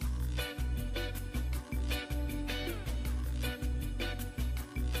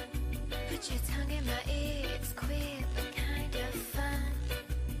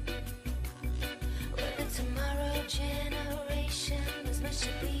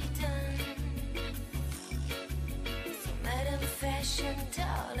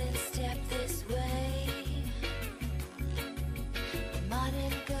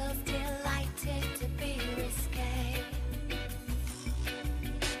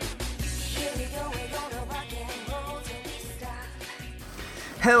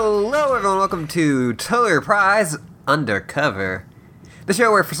Hello, everyone. Welcome to Totally Reprise Undercover, the show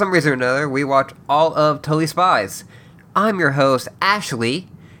where, for some reason or another, we watch all of Totally Spies. I'm your host, Ashley,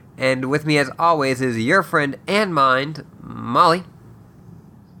 and with me, as always, is your friend and mine, Molly.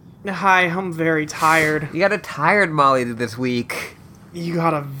 Hi, I'm very tired. You got a tired Molly this week. You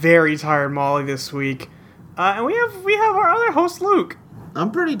got a very tired Molly this week. And we have our other host, Luke. I'm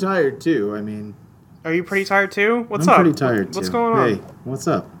pretty tired, too. I mean... Are you pretty tired, too? What's up? I'm pretty tired, too. What's going on? Hey, what's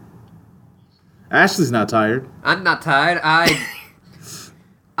up? Ashley's not tired. I'm not tired.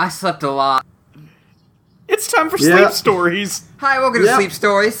 I slept a lot. It's time for sleep stories. Hi, welcome to Sleep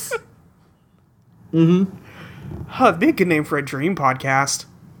Stories. It'd be a good name for a dream podcast.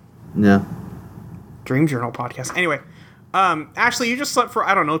 Yeah. Dream journal podcast. Anyway, Ashley, you just slept for,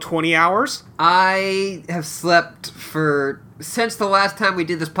 20 hours? I have slept since the last time we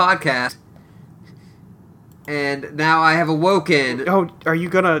did this podcast. And now I have awoken. Oh, are you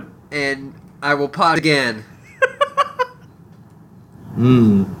gonna... And I will pod again.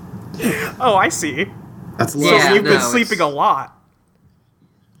 Oh, I see. That's So Yeah, you've been no, sleeping a lot.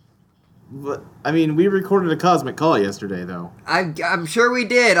 But, I mean, we recorded a cosmic call yesterday, though. I'm sure we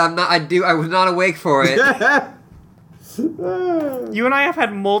did. I was not awake for it. You and I have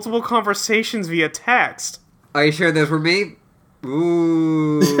had multiple conversations via text. Are you sure those were me?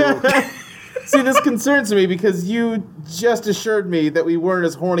 Ooh. See, this concerns me because you just assured me that we weren't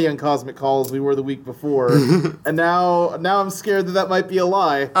as horny on cosmic calls as we were the week before. And now I'm scared that might be a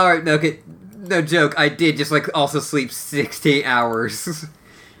lie. Alright, no, okay. No joke. I did just, also sleep 16 hours.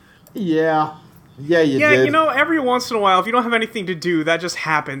 Yeah. Yeah, you Yeah, did. every once in a while, if you don't have anything to do, that just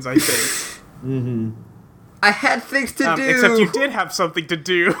happens, I think. I had things to do. Except you did have something to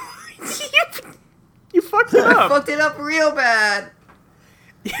do. you fucked it I up. fucked it up real bad.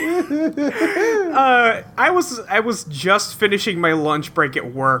 I was just finishing my lunch break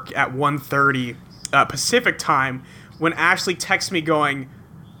at work at 1:30 Pacific time when Ashley texted me going,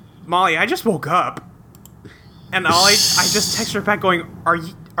 "Molly, I just woke up," and I just texted her back going,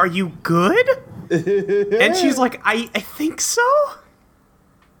 "Are you good?" And she's like, "I think so."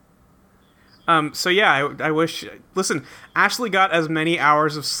 So yeah, I wish. Listen, Ashley got as many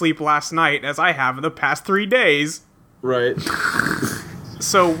hours of sleep last night as I have in the past 3 days. Right.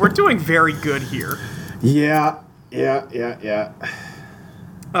 So we're doing very good here. Yeah.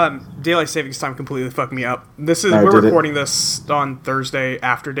 Daylight savings time completely fucked me up. We're recording this on Thursday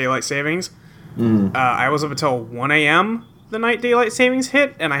after daylight savings. I was up until 1 a.m. the night daylight savings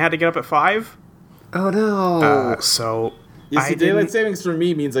hit, and I had to get up at 5. Oh no. So You see, daylight savings for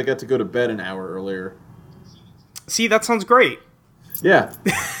me means I got to go to bed an hour earlier. See, that sounds great. Yeah.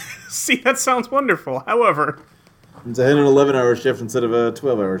 See, that sounds wonderful. However, It's an 11-hour shift instead of a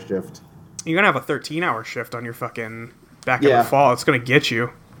 12-hour shift. you're gonna have a 13-hour shift on your fucking back in the fall. It's gonna get you.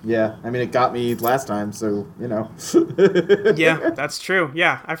 Yeah, I mean, it got me last time, so, Yeah, that's true.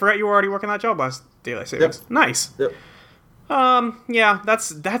 Yeah, I forgot you were already working that job last daylight savings. Yep. Nice. Yep. Yeah,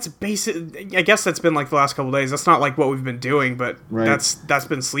 that's basic. I guess that's been like the last couple days. That's not like what we've been doing, but Right. that's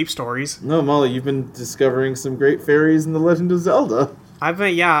been sleep stories. No, Molly, you've been discovering some great fairies in The Legend of Zelda. I've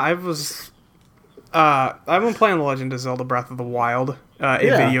been playing The Legend of Zelda Breath of the Wild, a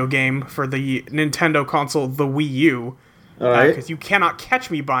video game for the Nintendo console, the Wii U. All right. Because you cannot catch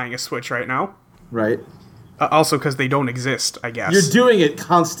me buying a Switch right now. Right. Also because they don't exist, I guess. You're doing it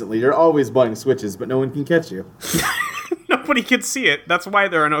constantly. You're always buying Switches, but no one can catch you. Nobody can see it. That's why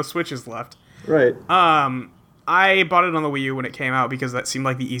there are no Switches left. Right. I bought it on the Wii U when it came out because that seemed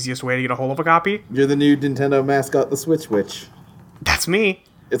like the easiest way to get a hold of a copy. You're the new Nintendo mascot, the Switch Witch. That's me.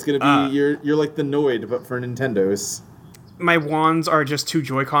 It's gonna be you're like the Noid, but for Nintendos. My wands are just two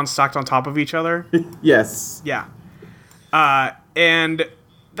Joy-Cons stacked on top of each other. Yes. Yeah. And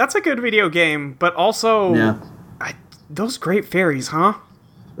that's a good video game, but also... Yeah. Those great fairies, huh?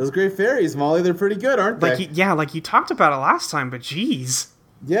 Those great fairies, Molly, they're pretty good, aren't they? Like you talked about it last time, but geez.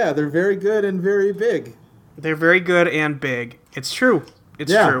 Yeah, they're very good and very big. They're very good and big. It's true.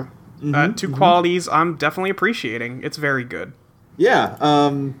 It's true. Two qualities I'm definitely appreciating. It's very good. Yeah.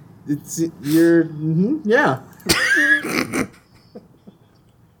 Yeah.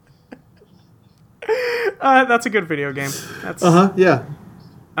 That's a good video game. That's Yeah.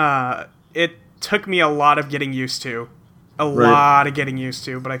 it took me a lot of getting used to. Lot of getting used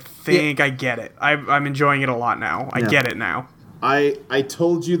to, but I think I get it. I'm enjoying it a lot now. I get it now. I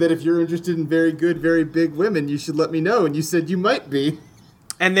told you that if you're interested in very good, very big women, you should let me know, and you said you might be.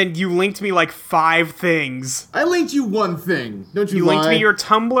 And then you linked me like 5 things. I linked you one thing. Don't you You lie. linked me your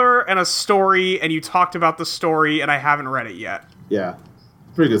Tumblr and a story, and you talked about the story, and I haven't read it yet. Yeah.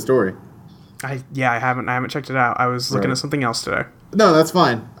 Pretty good story. I haven't checked it out. I was looking at something else today. No, that's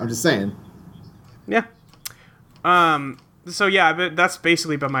fine. I'm just saying. Yeah. So yeah, but that's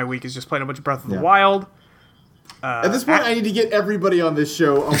basically been my week, is just playing a bunch of Breath of the Yeah. Wild. At this point, I need to get everybody on this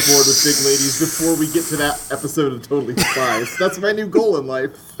show on board with Big Ladies before we get to that episode of Totally Spies. That's my new goal in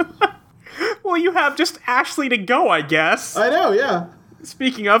life. Well, you have just Ashley to go, I guess. I know, yeah.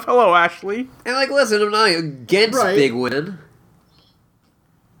 Speaking of, hello, Ashley. And like, listen, I'm not against Right. Big Win.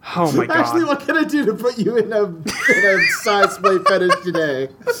 Oh my god. Actually, what can I do to put you in a size play fetish today?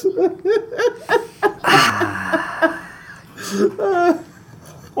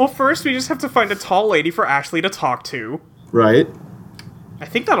 Well, first we just have to find a tall lady for Ashley to talk to. Right. I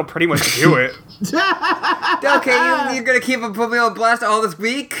think that'll pretty much do it. Okay, you're gonna keep putting me on blast all this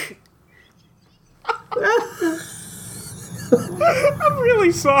week? I'm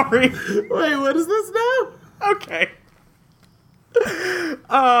really sorry. Wait, what is this now? Okay.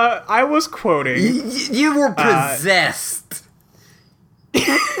 I was quoting You were possessed.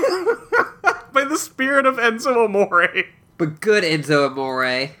 by the spirit of Enzo Amore. But good Enzo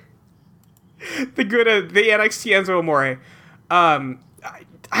Amore. The NXT Enzo Amore.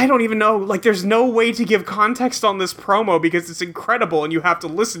 I don't even know. Like, there's no way to give context on this promo because it's incredible and you have to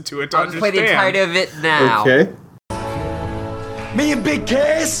listen to it to I'll just play understand. the entirety of it now. Okay. Me and Big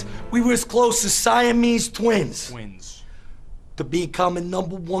Cass, we were as close as Siamese twins. To becoming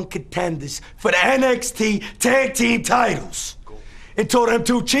 #1 contenders for the NXT Tag Team titles. Until them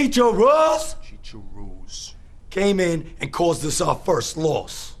two Chicharros came in and caused us our first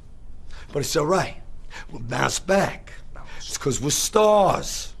loss. But it's all right. We'll bounce back. It's because we're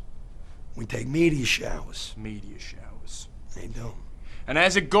stars. We take media showers. They don't. And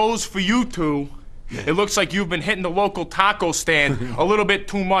as it goes for you two, it looks like you've been hitting the local taco stand a little bit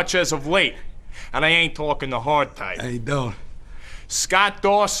too much as of late. And I ain't talking the hard type. They don't. Scott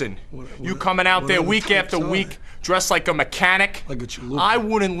Dawson, you coming out there what week types after are week dressed like a mechanic? Like a chalupa. I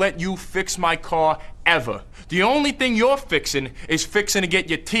wouldn't let you fix my car ever. The only thing you're fixing is fixing to get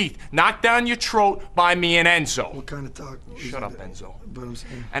your teeth knocked down your throat by me and Enzo. What kind of talk? Shut up, Enzo. But I'm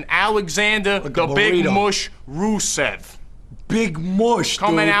saying, And Alexander, Like the a Big burrito. Mush Rusev. Big mush,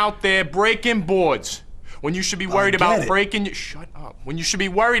 Coming dude. out there breaking boards when you should be worried get about it. breaking your shut up. When you should be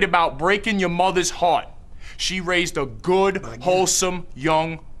worried about breaking your mother's heart. She raised a good, wholesome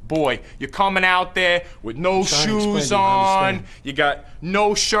young boy. You're coming out there with no trying to shoes explain to you, I on. understand. You got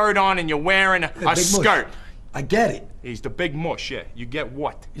no shirt on and you're wearing a Big mush. skirt. I get it. He's the Big Mush, yeah. You get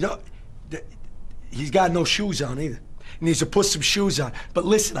what? You know, he's got no shoes on either. He needs to put some shoes on. But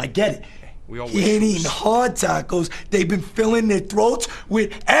listen, I get it. We all He wear ain't shoes. eating hard tacos. They've been filling their throats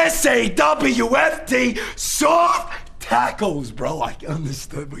with SAWFT soft tacos, bro. I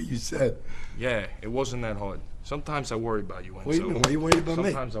understood what you said. Yeah, it wasn't that hard. Sometimes I worry about you, Enzo. What do you mean? Why are you worried about me?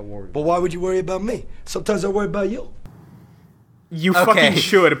 Sometimes I worry. But why would you worry about me? Sometimes I worry about you. You Okay. fucking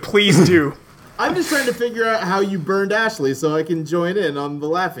should. Please do. I'm just trying to figure out how you burned Ashley so I can join in on the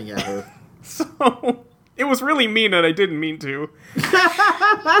laughing at her. So, it was really mean and I didn't mean to.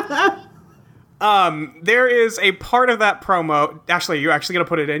 There is a part of that promo. Ashley, are you actually going to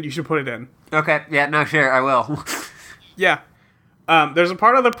put it in? You should put it in. Okay, yeah, no, sure, I will. Yeah. There's a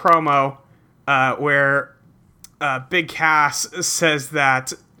part of the promo where Big Cass says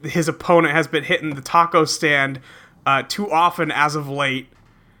that his opponent has been hitting the taco stand too often as of late.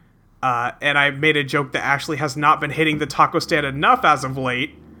 And I made a joke that Ashley has not been hitting the taco stand enough as of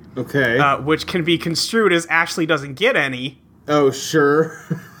late, Okay. which can be construed as Ashley doesn't get any. Oh, sure.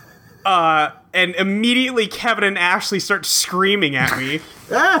 And immediately Kevin and Ashley start screaming at me.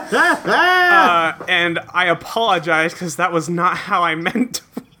 And I apologize because that was not how I meant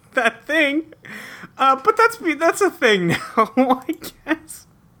that thing. But that's a thing now, I guess.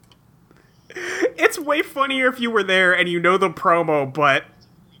 It's way funnier if you were there and you know the promo, but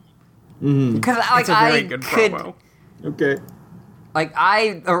Because like it's a very I good could, promo. Okay. like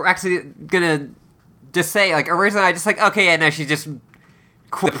I are actually gonna just say like originally I just like okay yeah no she just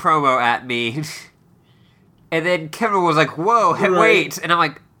quit the promo at me, and then Kevin was like whoa hey, Right. wait, and I'm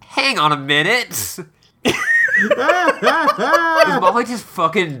like hang on a minute. Is Molly just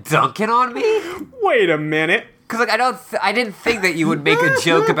fucking dunking on me? Wait a minute. Cause like I didn't think that you would make a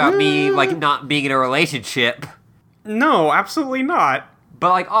joke about me like not being in a relationship, No, absolutely not. but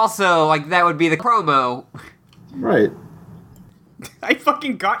like also like that would be the promo. Right. I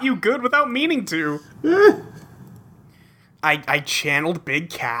fucking got you good without meaning to. I channeled Big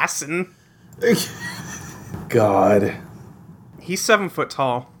Cass and God. he's 7 foot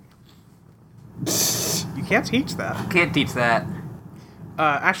tall. You can't teach that. Can't teach that.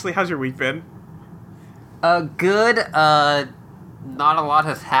 Ashley, how's your week been? Good. Not a lot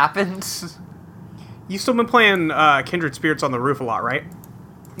has happened. You still been playing Kindred Spirits on the Roof a lot, right?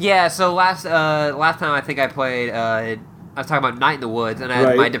 Yeah, so last time I think I played, I was talking about Night in the Woods, and I had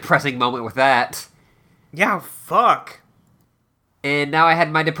Right. my depressing moment with that. Yeah, fuck. And now I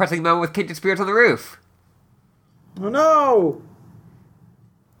had my depressing moment with Kindred Spirits on the Roof. Oh no!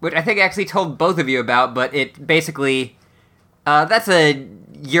 Which I think I actually told both of you about, but it basically... that's a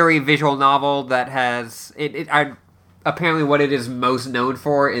Yuri visual novel that has... apparently what it is most known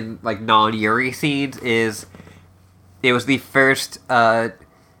for in, like, non-Yuri scenes is... It was the first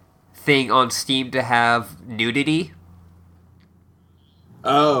thing on Steam to have nudity.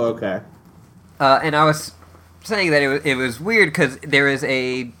 Oh, okay. And I was saying that it was weird because there is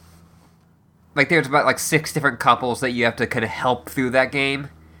a... Like, there's about, like, 6 different couples that you have to kind of help through that game.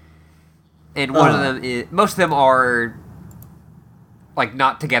 And one of them is... Most of them are, like,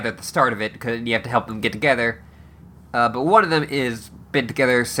 not together at the start of it because you have to help them get together. But one of them is been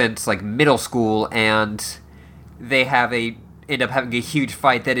together since, like, middle school, and they end up having a huge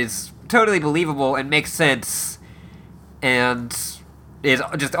fight that is totally believable and makes sense, and is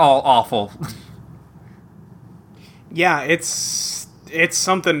just all awful. Yeah, it's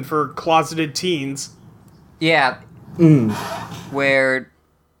something for closeted teens. Yeah. Where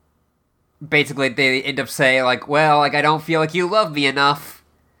basically they end up saying, like, well, like, I don't feel like you love me enough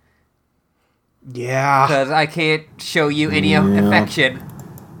Yeah. because I can't show you any affection.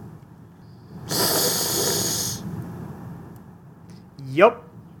 Yup.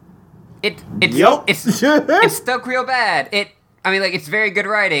 It's Yup. it's stuck real bad. It's very good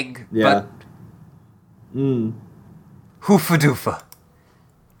writing, Yeah. but hoofa-doofa.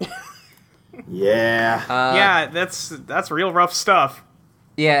 Yeah. Yeah, that's real rough stuff.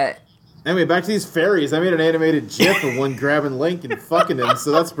 Yeah, Anyway, back to these fairies. I made an animated GIF of one grabbing Link and fucking him, so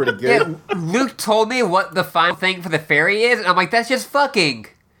that's pretty good. yeah. Luke told me what the final thing for the fairy is, and I'm like, that's just fucking.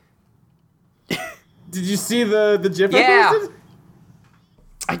 Did you see the GIF Yeah. I posted?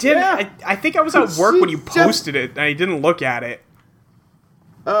 I did. Yeah. I think I was at work when you Just- posted it, and I didn't look at it.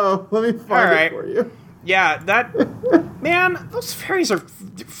 Oh, let me find Alright. it for you. Yeah, that... Man, those fairies are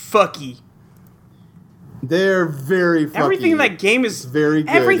fucky. They're very fucky. Everything in that game is... very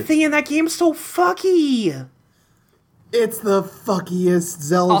good. Everything in that game is so fucky. It's the fuckiest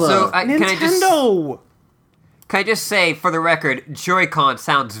Zelda. Also, can Nintendo! I just say, for the record, Joy-Con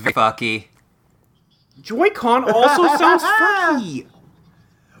sounds very fucky. Joy-Con also sounds fucky.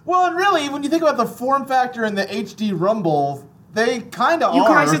 Well, and really, when you think about the form factor and the HD Rumble, they kind of are. You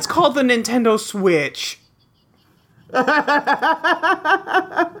guys, it's called the Nintendo Switch. Anyway,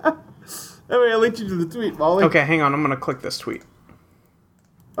 I linked you to the tweet, Molly. Okay, hang on. I'm gonna click this tweet.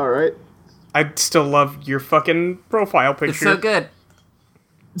 All right. I still love your fucking profile picture. It's so good.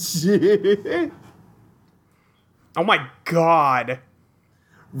 Oh my god.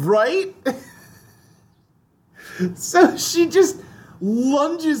 Right? So she just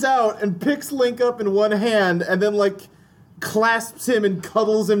lunges out and picks Link up in one hand and then, like, clasps him and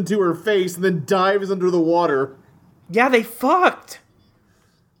cuddles him to her face and then dives under the water. Yeah, they fucked.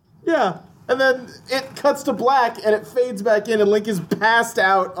 Yeah. And then it cuts to black and it fades back in and Link is passed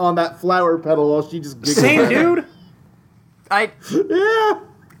out on that flower petal while she just giggles. Same dude. Yeah.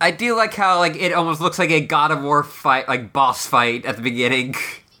 I do like how, like, it almost looks like a God of War fight, like, boss fight at the beginning.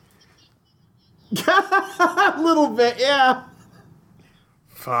 A little bit, yeah.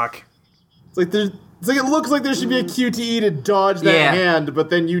 Fuck. It's like it looks like there should be a QTE to dodge that Yeah. hand, but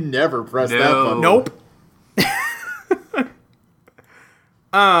then you never press that No. button. Nope.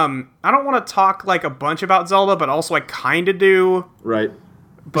 I don't want to talk like a bunch about Zelda, but also I kind of do. Right.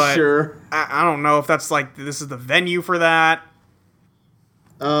 But Sure. I don't know if that's like this is the venue for that.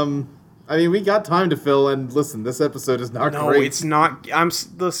 I mean, we got time to fill, and listen, this episode is not No, great. it's not.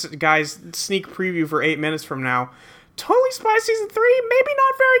 Listen, guys, sneak preview for 8 minutes from now. Totally Spies Season 3, maybe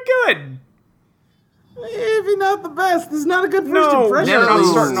not very good. Maybe not the best. This is not a good first No, impression. we're No. not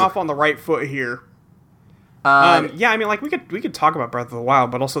starting off on the right foot here. Yeah, I mean, like we could talk about Breath of the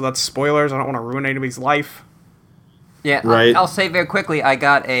Wild, but also that's spoilers. I don't want to ruin anybody's life. Yeah, Right. I'll say very quickly, I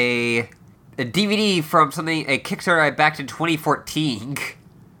got a DVD from a Kickstarter I backed in 2014.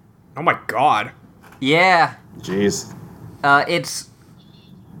 Oh my god. Yeah. Jeez. It's...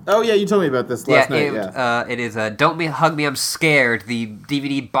 Oh, yeah, you told me about this last night, yeah. It is Don't Hug Me, I'm Scared, the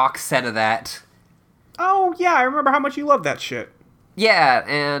DVD box set of that. Oh yeah, I remember how much you love that shit. Yeah,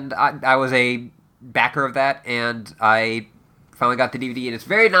 and I was a backer of that, and I finally got the DVD, and it's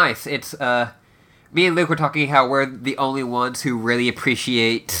very nice. It's, me and Luke were talking how we're the only ones who really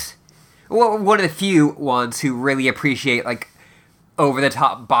appreciate... Well, one of the few ones who really appreciate, like,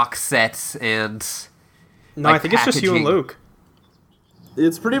 over-the-top box sets and... No, like, I think it's just you and packaging. Luke.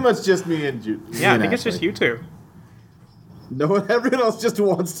 It's pretty much just me and you. Yeah, I think it's just you two. No one, everyone else just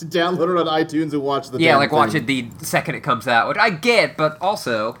wants to download it on iTunes and watch the Yeah, damn like thing. watch it the second it comes out, which I get, but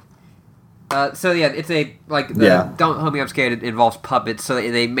also, so yeah, it's Don't Hold Me I'm Scared. It involves puppets, so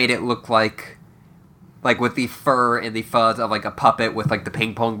they made it look like with the fur and the fuzz of like a puppet with like the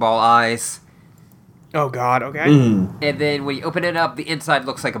ping pong ball eyes. Oh God. Okay. And then when you open it up, the inside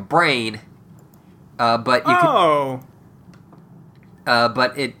looks like a brain, but you Oh.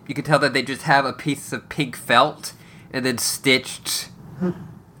 you can tell that they just have a piece of pink felt and then stitched,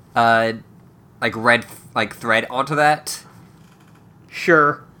 like red thread onto that.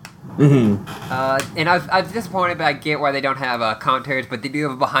 Sure. And I was disappointed, but I get why they don't have commentaries, but they do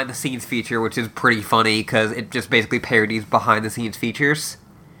have a behind-the-scenes feature, which is pretty funny, because it just basically parodies behind-the-scenes features.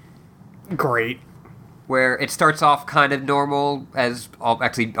 Great. Where it starts off kind of normal, as all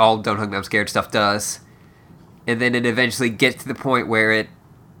Don't Hug Me I'm Scared stuff does, and then it eventually gets to the point where it,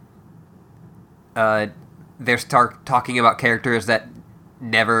 they start talking about characters that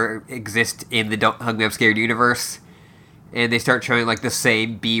never exist in the Don't Hug Me I'm Scared universe. And they start showing, like, the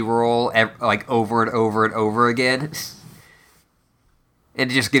same B-roll, like, over and over and over again.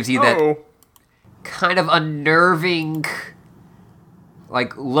 And it just gives you that kind of unnerving,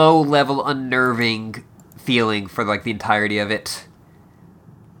 like, low-level unnerving feeling for, like, the entirety of it.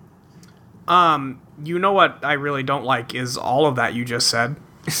 You know what I really don't like is all of that you just said.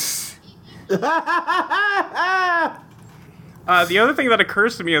 The other thing that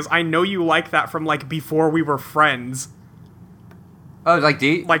occurs to me is I know you like that from, like, before we were friends. Oh, like, do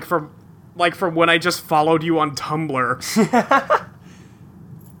you? Like from when I just followed you on Tumblr.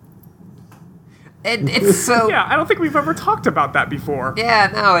 And it's so... Yeah, I don't think we've ever talked about that before. Yeah,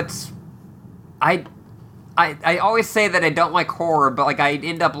 no, it's... I always say that I don't like horror, but, like, I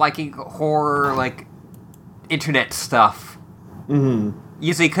end up liking horror, like, internet stuff. Mm-hmm.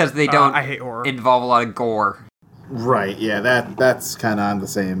 Usually because they don't I hate horror. involve a lot of gore. Right, yeah, that's kind of on the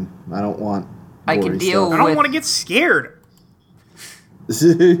same. I don't want I can gory deal stuff. I don't want to get scared.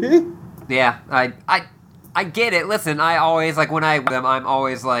 Yeah, I get it. Listen, I always, like, when I'm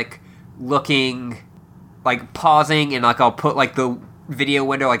always, like, looking, like, pausing, and, like, I'll put, like, the video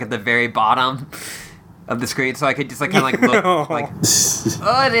window, like, at the very bottom of the screen, so I could just, like, kind of, like, look, like,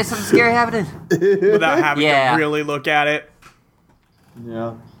 oh, there's something scary happening. Without having Yeah. to really look at it.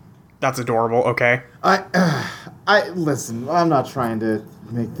 Yeah. That's adorable, okay. I listen, I'm not trying to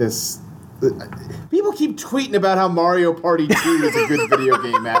make this... People keep tweeting about how Mario Party 2 is a good video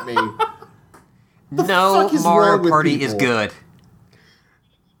game at me. No, fuck is Mario wrong with Party is people? good.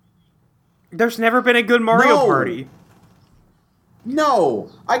 There's never been a good Mario No. Party.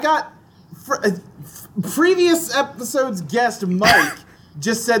 No, I got... previous episode's guest, Mike,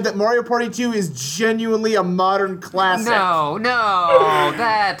 just said that Mario Party 2 is genuinely a modern classic. No,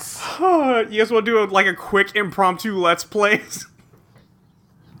 that's... You guys want to do a quick impromptu Let's Plays?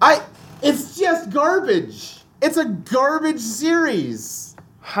 It's just garbage. It's a garbage series.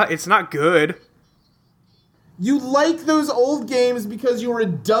 It's not good. You like those old games because you were a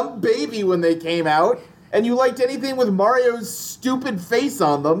dumb baby when they came out, and you liked anything with Mario's stupid face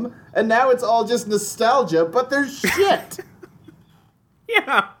on them, and now it's all just nostalgia, but they're shit.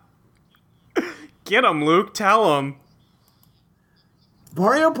 Yeah. Get him, Luke. Tell him.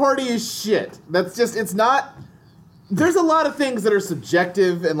 Mario Party is shit. That's just, it's not... There's a lot of things that are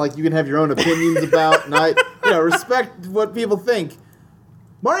subjective and, like, you can have your own opinions about, and I, respect what people think.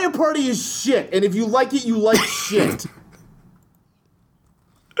 Mario Party is shit, and if you like it, you like shit.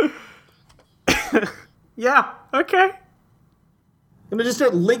 Yeah, okay. I'm gonna just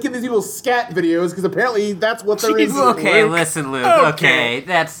start linking these people's scat videos, because apparently that's what they're into. Okay, Luke. listen, Luke. Okay. Okay,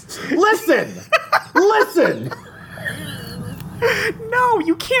 that's... Listen! Listen! No,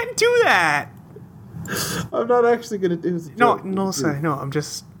 you can't do that. I'm not actually gonna do this. No, listen, no, I'm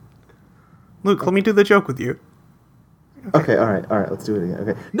just... Luke, let me do the joke with you. Okay, alright, let's do it again.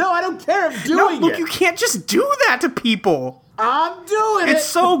 Okay. No, I don't care, I'm No, doing Luke, it! you can't just do that to people. I'm doing it! It's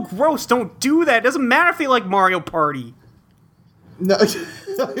so gross. Don't do that. It doesn't matter if they like Mario Party. No,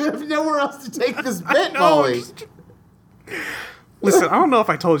 you have nowhere else to take this bit, No, Molly. just- Listen, I don't know if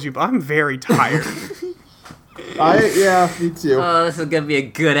I told you, but I'm very tired. Yeah, me too. Oh, this is gonna be a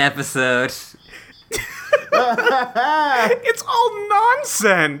good episode. It's all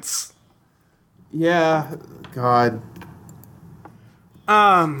nonsense. Yeah, God.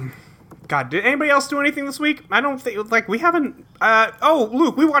 God, did anybody else do anything this week? I don't think, we haven't,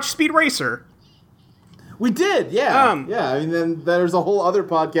 Luke, we watched Speed Racer. We did, yeah. Yeah, I mean, then there's a whole other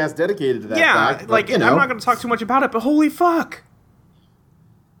podcast dedicated to that fact. But, I'm not going to talk too much about it, but holy fuck.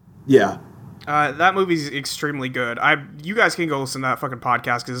 Yeah. That movie's extremely good. You guys can go listen to that fucking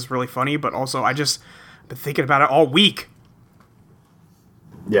podcast because it's really funny. But also, I just been thinking about it all week.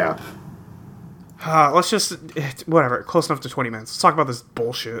 Yeah. Let's just whatever. Close enough to 20 minutes. Let's talk about this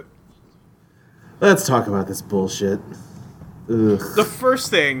bullshit. Let's talk about this bullshit. Ugh. The first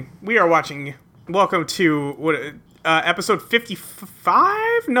thing we are watching. Welcome to episode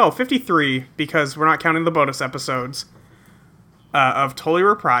 55? No, 53, because we're not counting the bonus episodes of Totally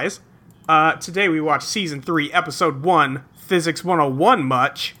Reprise. Today we watch season 3, episode 1, Physics 101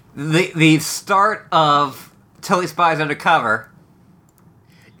 Much. The start of Totally Spies Undercover.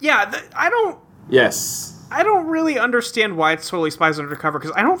 Yeah, Yes. I don't really understand why it's Totally Spies Undercover,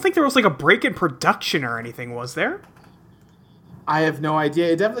 because I don't think there was like a break in production or anything, was there? I have no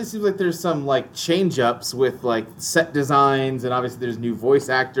idea. It definitely seems like there's some like change-ups with like set designs, and obviously there's new voice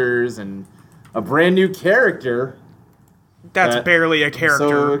actors and a brand new character. That's barely a I'm character.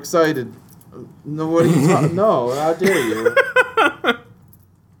 so excited. No, what are you talking? No, how dare you?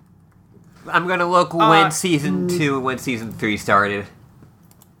 I'm gonna look when season 2 and when season 3 started.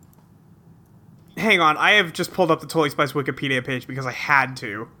 Hang on, I have just pulled up the Totally Spies Wikipedia page because I had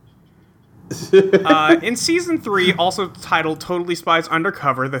to. In season 3, also titled Totally Spies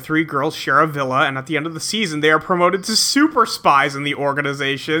Undercover, the 3 girls share a villa, and at the end of the season, they are promoted to super spies in the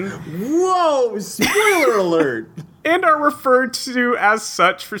organization. Whoa! Spoiler alert! And are referred to as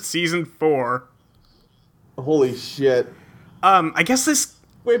such for season 4. Holy shit! I guess this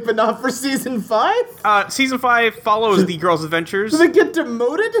Wait, but not for season 5? season 5 follows the girls' adventures. Do they get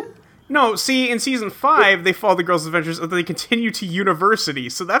demoted? No, see, in season 5, they follow the girls' adventures and they continue to university,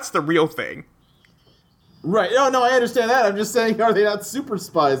 so that's the real thing. Right. No, I understand that. I'm just saying, are they not super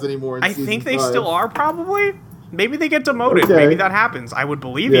spies anymore in I season think they 5? still are, probably. Maybe they get demoted. Okay. Maybe that happens. I would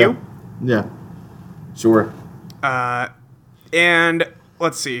believe Yeah. you. Yeah. Sure. And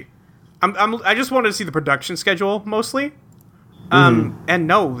let's see. I just wanted to see the production schedule mostly. And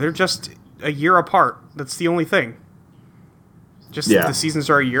no, they're just a year apart. That's the only thing. Just the seasons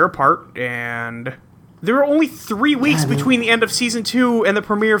are a year apart, and there are only 3 weeks between the end of season 2 and the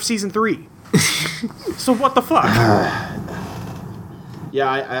premiere of season 3. So what the fuck?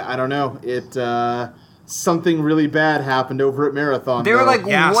 Yeah, I don't know. Something really bad happened over at Marathon. They were like,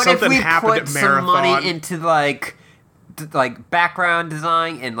 Yeah, what if something we happened put at some Marathon. money into like background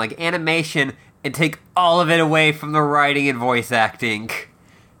design and like animation and take all of it away from the writing and voice acting?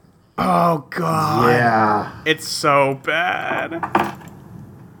 Oh god. Yeah. It's so bad.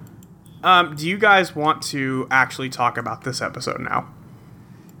 Do you guys want to actually talk about this episode now?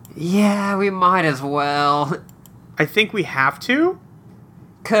 Yeah, we might as well. I think we have to.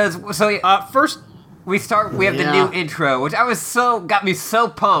 First, we have the new intro, which got me so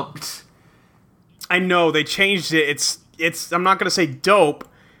pumped. I know they changed it. It's I'm not gonna say dope,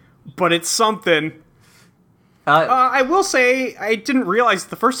 but it's something. I will say I didn't realize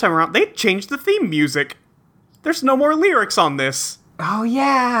the first time around they changed the theme music. There's no more lyrics on this. Oh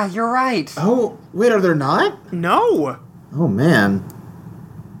yeah, you're right. Oh, wait, are there not? No. Oh, man.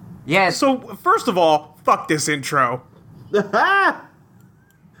 Yeah. So first of all, fuck this intro. What's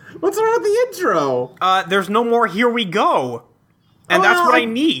wrong with the intro? There's no more "Here We Go," and that's what I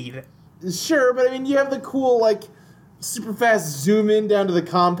need. Sure, but I mean, you have the cool, like, super fast zoom in down to the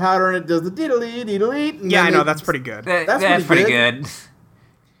compounder, and it does the diddly. Yeah, I know, that's pretty good. That's pretty good.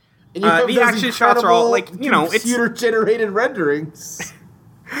 And you have the those action shots are all, like, you know, it's... computer-generated renderings.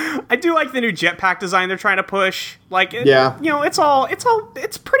 I do like the new jetpack design they're trying to push. Like, Yeah. You know, it's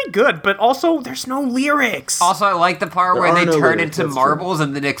pretty good, but also there's no lyrics. Also, I like the part There where are they no turn lyrics, into that's marbles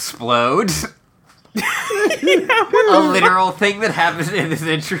and then explode. A literal thing that happens in this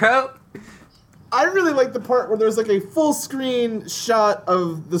intro. I really like the part where there's like a full screen shot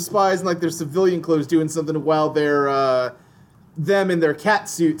of the spies in like their civilian clothes doing something while their them in their cat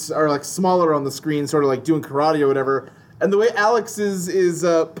suits are like smaller on the screen, sort of like doing karate or whatever. And the way Alex is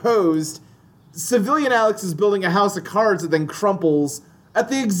posed, civilian Alex is building a house of cards that then crumples at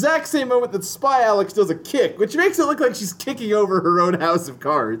the exact same moment that spy Alex does a kick, which makes it look like she's kicking over her own house of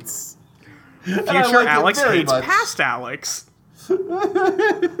cards. Future Alex hates past Alex.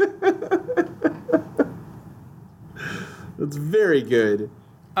 That's very good.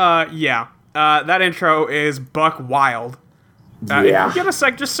 Yeah. That intro is buck wild. If you get a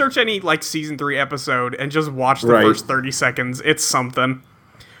sec, just search any, like, Season 3 episode and just watch the first 30 seconds. It's something.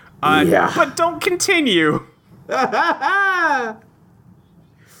 But don't continue. I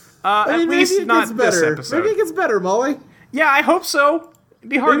At mean, least maybe it not gets this better. episode. Maybe it gets better, Molly. Yeah, I hope so. It'd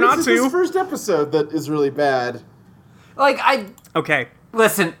be hard Maybe not it's just to. this first episode that is really bad. Like, Okay.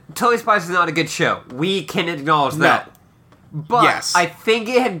 listen, Totally Spies is not a good show. We can acknowledge that. But Yes. I think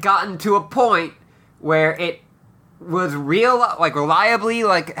it had gotten to a point where it was reliably,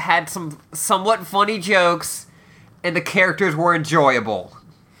 had some somewhat funny jokes, and the characters were enjoyable.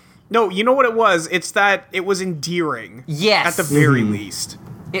 No, you know what it was? It's that it was endearing. Yes. At the very least.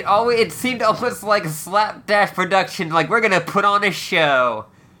 It seemed almost like a slapdash production, like, we're gonna put on a show.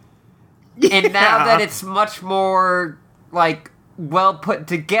 And now that it's much more, well put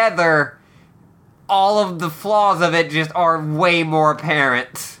together, all of the flaws of it just are way more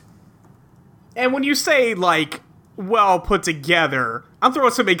apparent. And when you say, well put together, I'm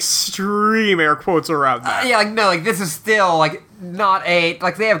throwing some extreme air quotes around that. This is still, not a...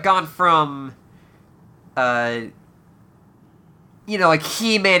 they have gone from,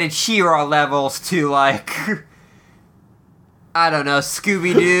 He-Man and She-Ra levels to, I don't know,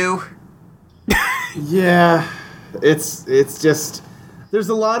 Scooby-Doo. Yeah, it's just there's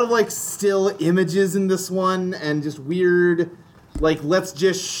a lot of still images in this one and just weird let's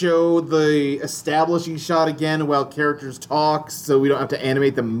just show the establishing shot again while characters talk so we don't have to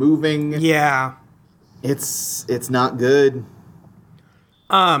animate them moving. Yeah. It's not good.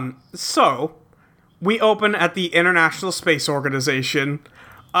 So we open at the International Space Organization.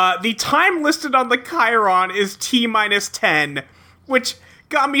 The time listed on the Chiron is T-10, which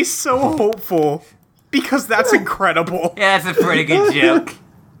got me so hopeful because that's incredible. Yeah, that's a pretty good joke.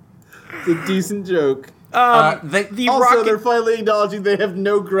 It's a decent joke. The Also, rocket- they're finally acknowledging they have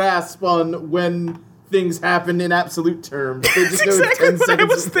no grasp on when things happen in absolute terms. They just know Exactly 10 what I seconds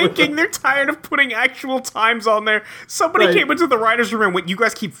was before. thinking. They're tired of putting actual times on there. Somebody Right. came into the writer's room and went, you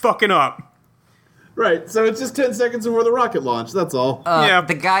guys keep fucking up. Right, so it's just 10 seconds before the rocket launch, that's all. Yeah.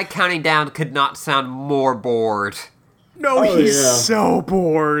 The guy counting down could not sound more bored. No, Oh, he's yeah. so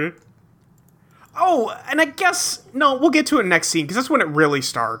bored. Oh, and I guess, no, we'll get to it next scene, because that's when it really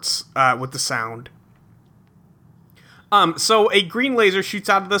starts, with the sound. So a green laser shoots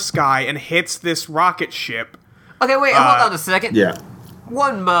out of the sky and hits this rocket ship. Okay, wait, hold on a second. Yeah.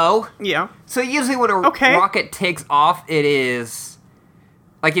 One mo. Yeah. So usually when a Okay. rocket takes off, it is...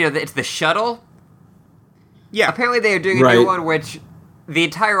 it's the shuttle. Yeah. Apparently they are doing a new Right. one which the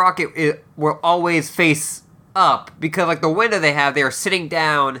entire rocket will always face up. Because, the window they have, they are sitting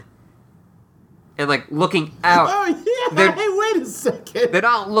down and, looking out. Oh, yeah, They're- hey, wait a second. They're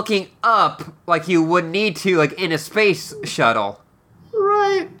not looking up like you would need to, in a space shuttle.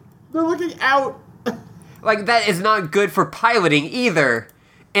 Right. They're looking out. That is not good for piloting either.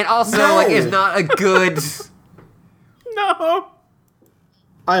 And also, No. is not a good... No.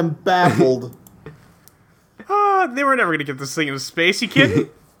 I'm baffled. They were never going to get this thing into space, you kidding?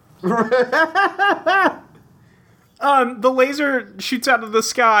 The laser shoots out of the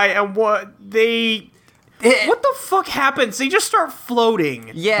sky, and what the fuck happens? They just start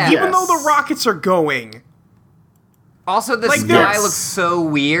floating. Yeah. Even though the Yes. rockets are going. Also, the sky there's- looks so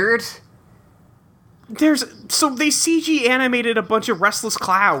weird. So they CG animated a bunch of restless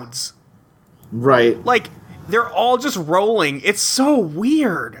clouds. Right. They're all just rolling. It's so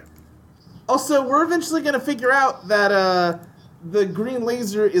weird. Also, we're eventually going to figure out that the green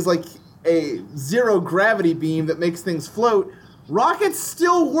laser is a zero gravity beam that makes things float. Rockets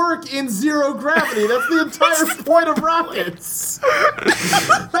still work in zero gravity. That's the entire point of rockets.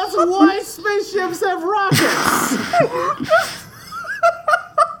 That's why spaceships have rockets.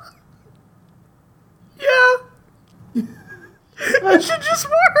 Yeah. It should just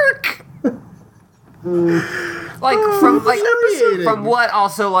work. Infuriating. From what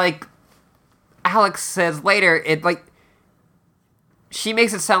also, Alex says later, it, she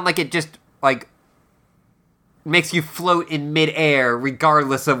makes it sound like it just, makes you float in midair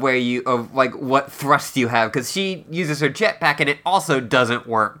regardless of what thrust you have, because she uses her jetpack and it also doesn't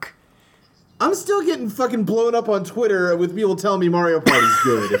work. I'm still getting fucking blown up on Twitter with people telling me Mario Party's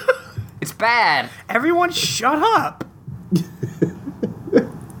good. It's bad. Everyone shut up.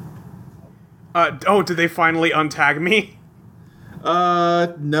 Did they finally untag me?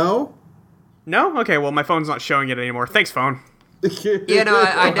 No? No? Okay, well, my phone's not showing it anymore. Thanks, phone. I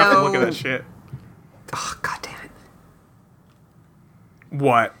I'll have to know. look at that shit. Oh, God damn it.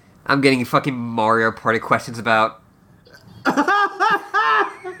 What? I'm getting fucking Mario Party questions about.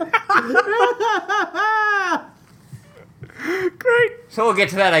 Great. So we'll get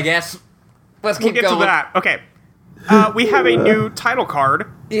to that, I guess. Let's We'll keep get going. to that. Okay. We have a new title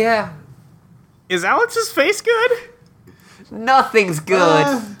card. Yeah. Is Alex's face good? Nothing's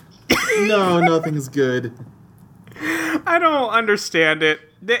good. No, nothing's good. I don't understand it.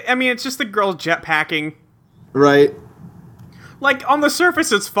 I mean, it's just the girl jetpacking. Right? On the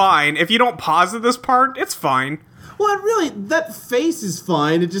surface, it's fine. If you don't pause at this part, it's fine. Well, really, that face is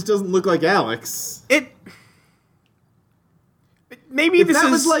fine. It just doesn't look like Alex. maybe If this that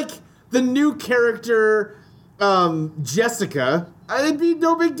is was like the new character, Jessica, it'd be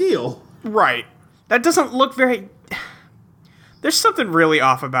no big deal. right. That doesn't look very. There's something really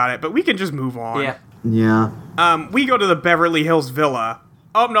off about it, but we can just move on. Yeah. Yeah. We go to the Beverly Hills villa.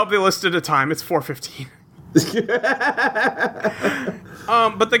 Oh no, they listed a time. It's 4:15.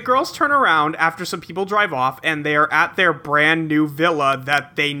 But the girls turn around after some people drive off, and they are at their brand new villa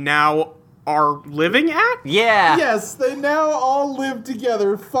that they now are living at. Yeah. Yes, they now all live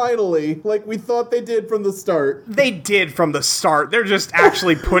together, finally, like we thought they did from the start. They did from the start. They're just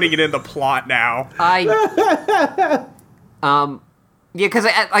actually putting it in the plot now. Yeah, because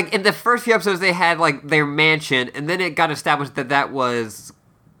like in the first few episodes they had like their mansion, and then it got established that that was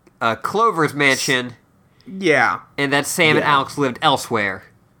Clover's mansion, Yeah. and that Sam and Yeah. Alex lived elsewhere.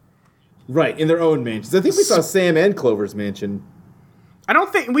 Right, in their own mansions. I think we saw Sam and Clover's mansion. I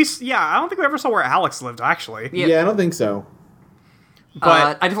don't think we ever saw where Alex lived, actually. Yeah. Yeah, I don't think so.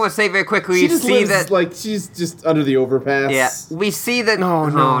 But I just want to say very quickly, She we just see lives, that. like, she's just under the overpass. Yeah, we see that. No,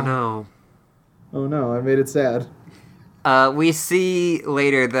 no. Oh no, I made it sad. We see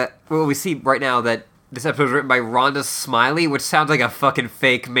later that. Well, we see right now that this episode was written by Rhonda Smiley, which sounds like a fucking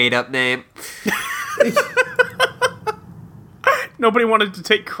fake made-up name. nobody wanted to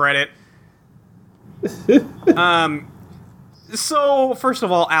take credit. So, first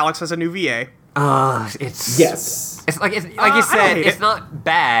of all, Alex has a new VA. It's Yes. It's like you I said, don't hate it's it. not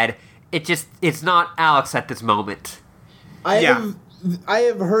bad. It's not Alex at this moment. I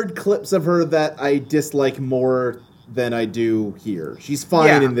have heard clips of her that I dislike more than I do here. She's fine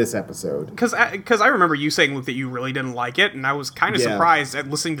Yeah. in this episode. Because I remember you saying, Luke, that you really didn't like it, and I was kind of Yeah. surprised at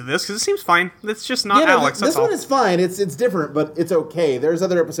listening to this, because it seems fine. It's just not Yeah, no, Alex, this that's all. one is fine. It's different, but it's okay. There's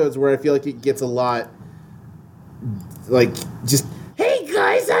other episodes where I feel like it gets a lot, like, just, hey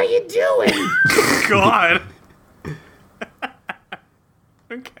guys, how you doing? God.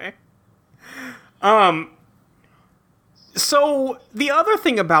 Okay. So, the other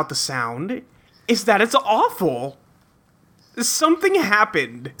thing about the sound is that it's awful. Something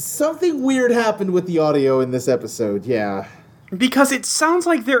happened. Something weird happened with the audio in this episode, yeah. Because it sounds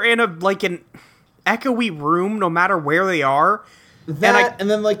like they're in an echoey room no matter where they are. That, and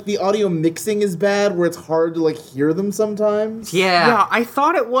then, like, the audio mixing is bad, where it's hard to, like, hear them sometimes. Yeah, I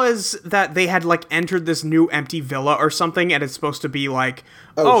thought it was that they had, like, entered this new empty villa or something, and it's supposed to be like,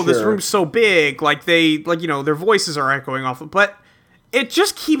 this sure. room's so big, like, their voices are echoing off, but it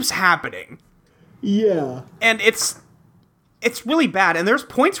just keeps happening. Yeah. And it's really bad, and there's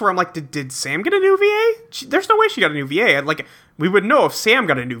points where I'm like, did Sam get a new VA? There's no way she got a new VA. Like, we would know if Sam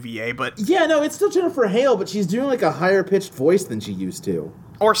got a new VA, but... Yeah, no, it's still Jennifer Hale, but she's doing, like, a higher-pitched voice than she used to.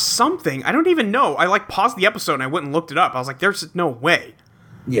 Or something. I don't even know. I, like, paused the episode and I went and looked it up. I was like, there's no way.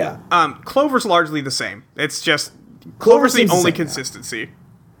 Yeah. Clover's largely the same. It's just... Clover's the seems the only same, yeah. consistency.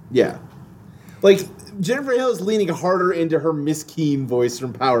 Yeah. Like, Jennifer Hale is leaning harder into her Miss Keen voice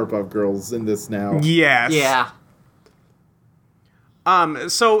from Powerpuff Girls in this now. Yes. Yeah.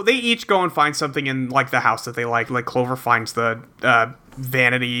 So they each go and find something in, like, the house that they like. Like, Clover finds the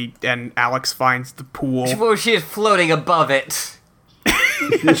vanity, and Alex finds the pool. Well, she is floating above it.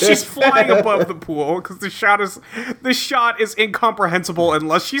 She's flying above the pool, because the shot is incomprehensible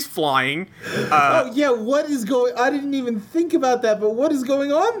unless she's flying. Oh, yeah, what is going... I didn't even think about that, but what is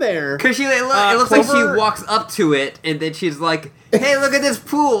going on there? Because it looks like Clover- she walks up to it, and then she's like, hey, look at this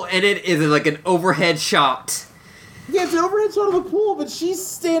pool, and it is like an overhead shot. Yeah, it's an overhead shot of the pool, but she's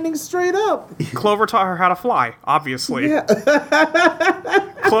standing straight up. Clover taught her how to fly, obviously. Yeah,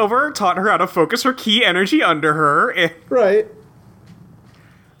 Clover taught her how to focus her key energy under her. And, right.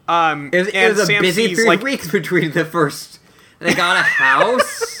 It was a Sam busy sees, 3 like, weeks between the first. They got a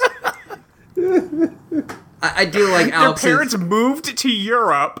house. I do like their Alex's... parents moved to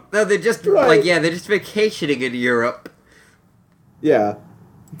Europe. No, they're just Right. they're just vacationing in Europe. Yeah.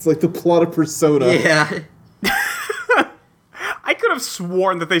 It's like the plot of Persona. Yeah. I could have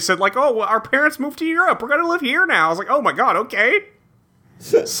sworn that they said, like, oh, well, our parents moved to Europe. We're going to live here now. I was like, oh my god, okay.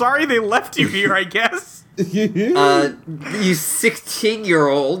 Sorry they left you here, I guess. You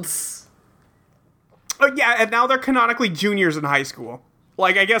 16-year-olds. Oh, yeah, and now they're canonically juniors in high school.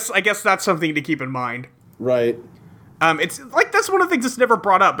 Like, I guess that's something to keep in mind. Right. It's, like, that's one of the things that's never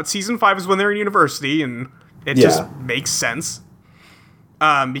brought up, but Season 5 is when they're in university, and it Yeah. just makes sense.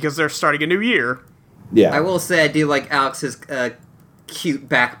 Because they're starting a new year. Yeah. I will say I do like Alex's cute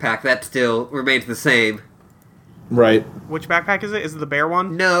backpack. That still remains the same. Right. Which backpack is it? Is it the bear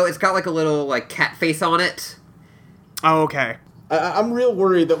one? No, it's got like a little like cat face on it. Oh, okay. I'm real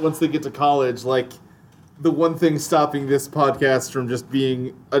worried that once they get to college, like, the one thing stopping this podcast from just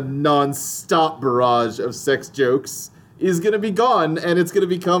being a non-stop barrage of sex jokes is going to be gone, and it's going to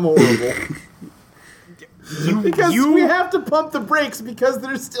become horrible. Because we have to pump the brakes because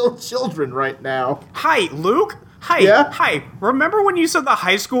they're still children right now. Hi, Luke. Hi. Yeah? Hi. Remember when you said the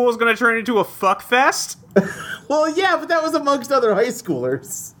high school was going to turn into a fuck fest? Well, yeah, but that was amongst other high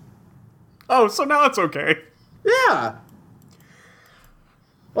schoolers. Oh, so now it's okay. Yeah.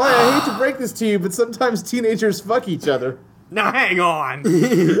 Well, I hate to break this to you, but sometimes teenagers fuck each other. Now hang on.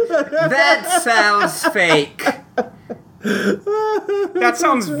 That sounds fake. That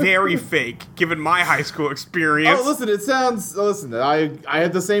sounds very fake, given my high school experience. Oh, listen, I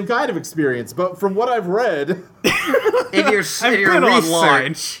had the same kind of experience, but from what I've read... In your been online.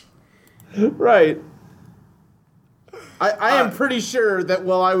 research. Right. I am pretty sure that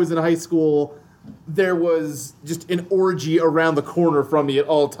while I was in high school, there was just an orgy around the corner from me at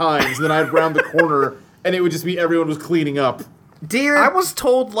all times, and then I'd round the corner, and it would just be everyone was cleaning up. I was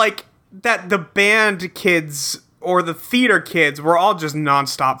told, like, that the band kids or the theater kids were all just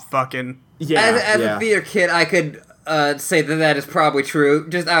nonstop fucking. Yeah, As a theater kid, I could say that is probably true.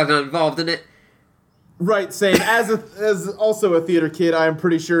 Just I was not involved in it. Right, same. As also a theater kid, I am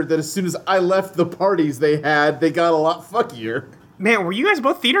pretty sure that as soon as I left the parties they had, they got a lot fuckier. Man, were you guys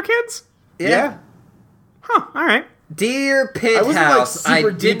both theater kids? Yeah. Huh, alright. Dear I wasn't Penthouse, like super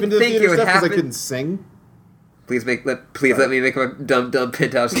I deep didn't into the think it theater would stuff because I happen. couldn't sing. Please let me make my dumb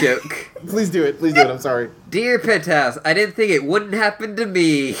Penthouse joke. Please do it. Please do it. I'm sorry. Dear Penthouse, I didn't think it wouldn't happen to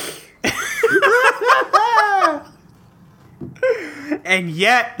me. And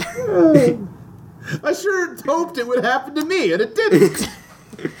yet, I sure hoped it would happen to me, and it didn't.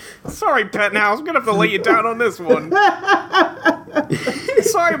 sorry, Penthouse, I'm gonna have to lay you down on this one.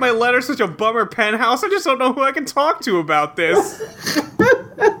 Sorry, my letter's such a bummer, Penthouse. I just don't know who I can talk to about this.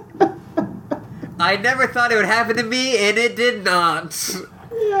 I never thought it would happen to me, and it did not.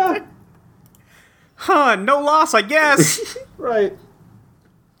 Yeah. Huh, no loss, I guess. Right.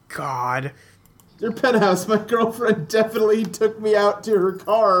 God. Dear Penthouse, my girlfriend definitely took me out to her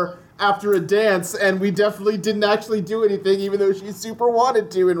car after a dance, and we definitely didn't actually do anything, even though she super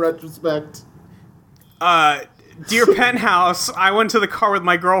wanted to in retrospect. Dear Penthouse, I went to the car with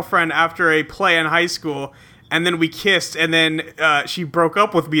my girlfriend after a play in high school, and then we kissed, and then she broke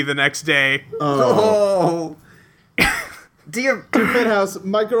up with me the next day. Oh. Dear Penthouse,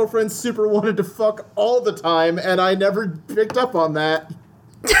 my girlfriend super wanted to fuck all the time, and I never picked up on that.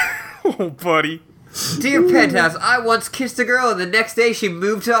 Oh, buddy. Dear Penthouse, I once kissed a girl and the next day she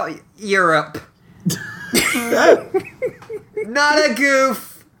moved to Europe. Not a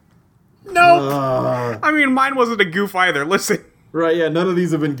goof. Nope. I mean, mine wasn't a goof either. Listen. Right, yeah, none of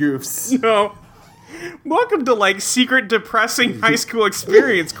these have been goofs. No. Welcome to, like, secret depressing high school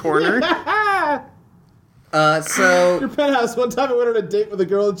experience corner. So... Your Penthouse, one time I went on a date with a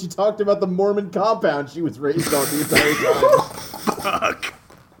girl and she talked about the Mormon compound she was raised on the entire time. Fuck.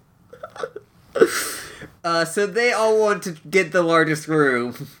 So they all want to get the largest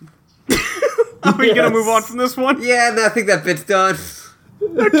room. Are we gonna Yes. move on from this one? Yeah, no, I think that bit's done.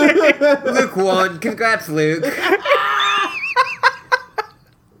 Okay. Luke won. Congrats, Luke.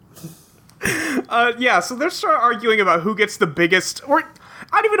 Yeah, so they start arguing about who gets the biggest, or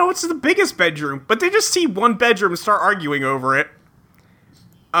I don't even know what's the biggest bedroom, but they just see one bedroom and start arguing over it.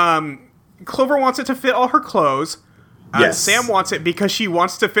 Clover wants it to fit all her clothes. Yes. Sam wants it because she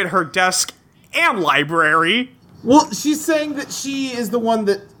wants to fit her desk and library. Well, she's saying that she is the one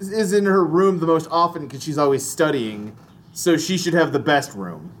that is in her room the most often because she's always studying, so she should have the best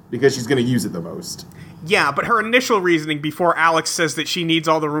room because she's going to use it the most. Yeah, but her initial reasoning before Alex says that she needs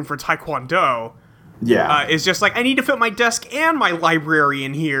all the room for Taekwondo Yeah. is just like, I need to fit my desk and my library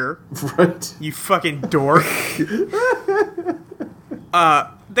in here. Right. You fucking dork.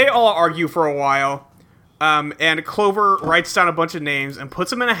 They all argue for a while. And Clover writes down a bunch of names and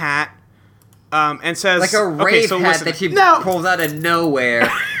puts them in a hat. And says, Like a rave okay, so hat listen. that she No. pulls out of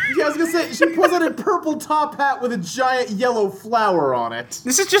nowhere. Yeah, I was going to say, she pulls out a purple top hat with a giant yellow flower on it.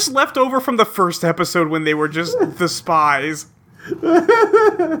 This is just left over from the first episode when they were just the spies.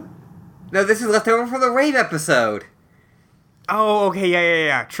 No, this is left over from the rave episode. Oh, okay,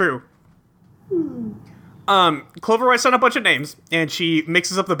 yeah, true. Clover writes down a bunch of names, and she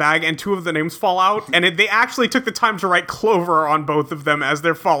mixes up the bag, and two of the names fall out, and they actually took the time to write Clover on both of them as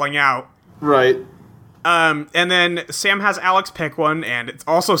they're falling out. Right. And then Sam has Alex pick one, and it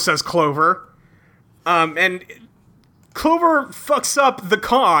also says Clover. And Clover fucks up the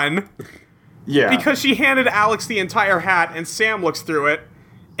con Yeah. because she handed Alex the entire hat, and Sam looks through it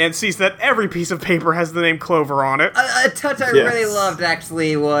and sees that every piece of paper has the name Clover on it. A touch I Yes. really loved,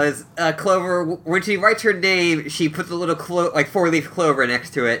 actually, was Clover, when she writes her name, she puts a little, like, four-leaf clover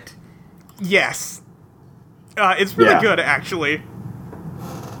next to it. Yes. It's really Yeah. good, actually.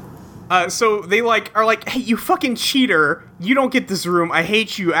 So they are like, hey, you fucking cheater! You don't get this room. I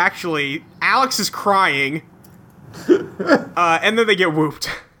hate you. Actually, Alex is crying. And then they get whooped.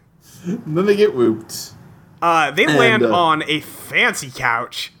 And then they get whooped. They land on a fancy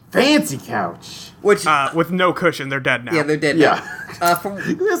couch. Fancy couch. Which, With no cushion. They're dead now. yeah, they're dead. Yeah. From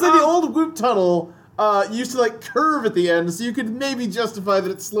Because the old whoop tunnel used to like curve at the end, so you could maybe justify that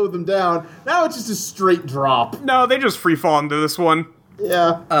it slowed them down. Now it's just a straight drop. No, they just free fall into this one.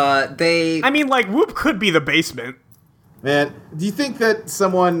 Yeah. they. I mean, like, whoop could be the basement. Man, do you think that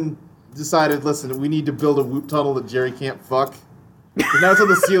someone decided, listen, we need to build a whoop tunnel that Jerry can't fuck? 'Cause now it's on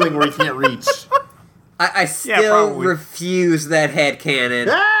the ceiling where he can't reach. I still probably. refuse that headcanon.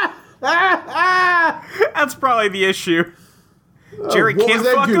 Ah! Ah! Ah! That's probably the issue. Jerry What can't was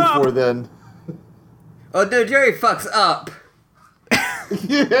that fuck goof up. for then? Oh no, Jerry fucks up.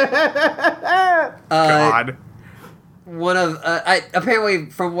 God. One of apparently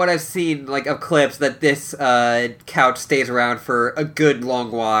from what I've seen like of clips that this couch stays around for a good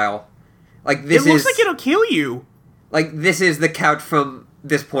long while. Like this It looks is like it'll kill you. like this is the couch from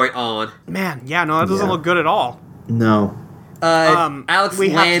this point on. Man, yeah, no, that doesn't Yeah. look good at all. No. Alex we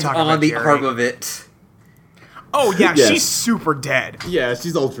have to lands talk on about the Jerry. arm of it. Oh, yeah, Yes. she's super dead. Yeah,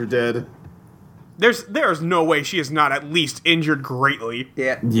 she's ultra dead. There's no way she is not at least injured greatly.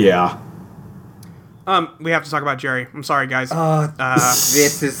 Yeah. Yeah. We have to talk about Jerry. I'm sorry, guys.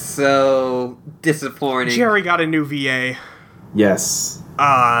 This is so disappointing. Jerry got a new VA. Yes.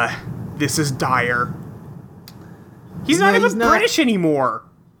 This is dire. He's not Yeah, even he's not- British anymore.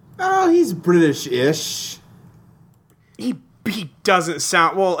 Oh, he's British-ish. He doesn't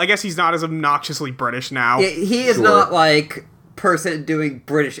sound... Well, I guess he's not as obnoxiously British now. Yeah, he is Sure. not like person doing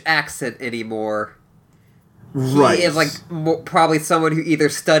British accent anymore. Right. He is like probably someone who either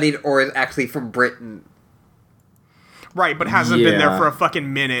studied or is actually from Britain. Right, but hasn't been there Yeah. for a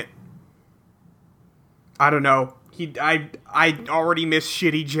fucking minute. I don't know. I already miss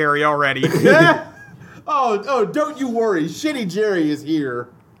shitty Jerry already. Oh, don't you worry. Shitty Jerry is here.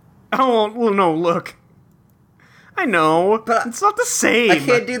 Oh, well, no, look. I know, But it's not the same. I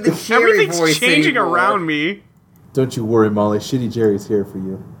can't do the Jerry Everything's voice changing anymore. around me. Don't you worry, Molly. Shitty Jerry's here for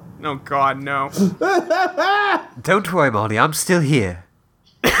you. Oh, God, no. Don't worry, Molly. I'm still here.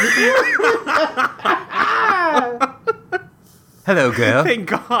 Hello, girl. Thank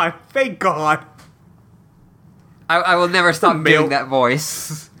God. Thank God. I will never stop Male- doing that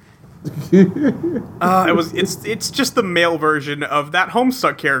voice. It's just the male version of that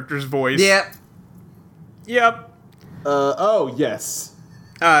Homestuck character's voice. Yeah. Yep. Oh, yes.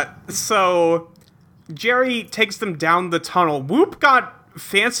 So Jerry takes them down the tunnel. Whoop got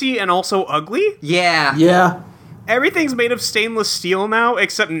fancy and also ugly. Yeah. Yeah. Everything's made of stainless steel now,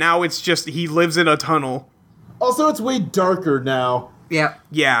 except now it's just he lives in a tunnel. Also, it's way darker now. Yeah.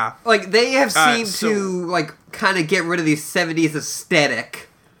 Yeah. Like, they have seemed so- to, like, kind of get rid of the 70s aesthetic.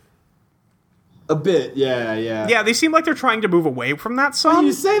 A bit, yeah. Yeah, they seem like they're trying to move away from that song.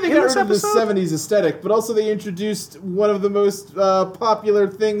 You say they in got this rid of the episode? 70s aesthetic, but also they introduced one of the most popular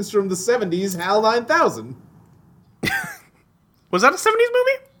things from the 70s, HAL 9000. Was that a 70s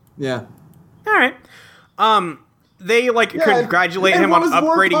movie? Yeah. All right. They congratulate and him what on was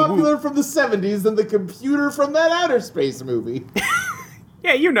more upgrading popular Whoop. from the 70s than the computer from that outer space movie?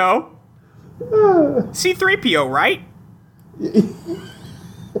 Yeah, you know. C-3PO, right?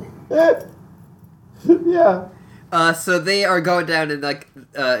 Yeah. So they are going down and, like,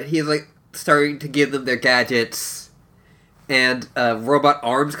 he's, like, starting to give them their gadgets. And, robot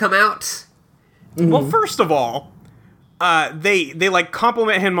arms come out. Well, first of all, they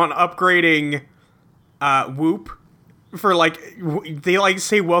compliment him on upgrading Whoop for they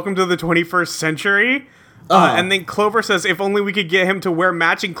say welcome to the 21st century. And then Clover says if only we could get him to wear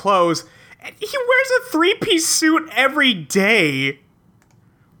matching clothes. And he wears a 3-piece suit every day.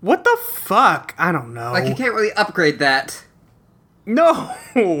 What the fuck? I don't know. Like, you can't really upgrade that.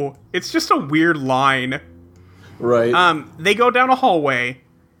 No, it's just a weird line. Right. They go down a hallway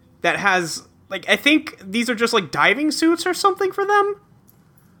that has I think these are just diving suits or something for them.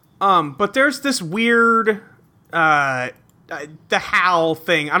 But there's this weird the HAL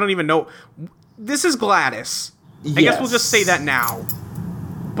thing. I don't even know. This is Gladys. I guess we'll just say that now.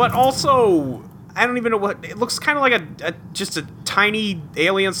 But also, I don't even know what it looks kind of like just a tiny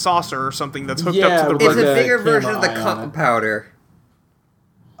alien saucer or something that's hooked up to the It's Like a a bigger camera version of the eye on cotton it. powder.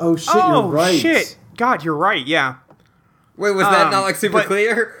 Oh, shit, Oh you're right. shit! God, you're right. Yeah. Wait, was that not, like, super but-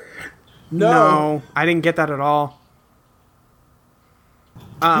 clear? No, I didn't get that at all.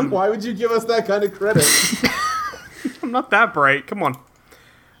 Why would you give us that kind of credit? I'm not that bright. Come on.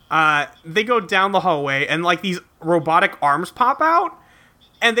 They go down the hallway, and like these robotic arms pop out,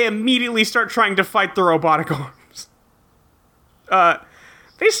 and they immediately start trying to fight the robotic arms.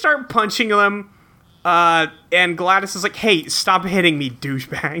 They start punching them, and Gladys is like, "Hey, stop hitting me,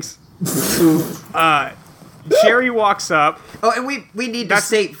 douchebags." Jerry walks up. Oh, and we need to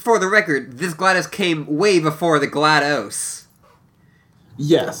state, for the record, this GLaDOS came way before the GLaDOS.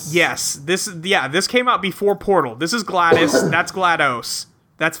 Yes. Yes, this came out before Portal. This is Gladys, that's GLaDOS.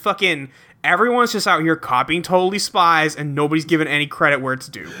 That's fucking... Everyone's just out here copying Totally Spies, and nobody's giving any credit where it's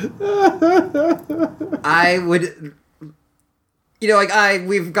due. I would... You know, like,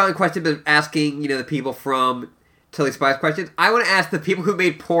 we've gotten questions of asking, you know, the people from Totally Spies questions. I want to ask the people who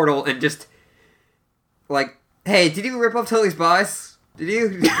made Portal and just, like, hey, did you rip off Totally Spies? Did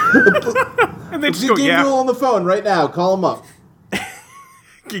you? And they just go, yeah. Gabe on the phone right now. Call him up.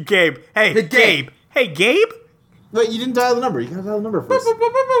 Gabe. Hey, Gabe. Hey, Gabe? Wait, you didn't dial the number. You gotta dial the number first.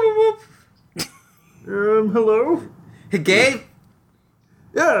 Hello? Hey, Gabe?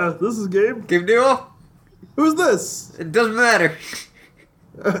 Yeah, this is Gabe. Gabe Newell? Who's this? It doesn't matter.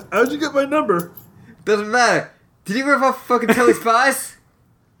 How'd you get my number? Doesn't matter. Did you rip off fucking Totally Spies?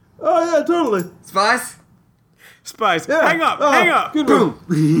 Oh, yeah, totally. Spies? Spies. Yeah. Hang up. Good Boom.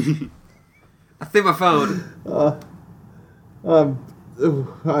 one. I threw my phone.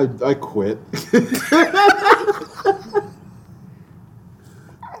 I quit.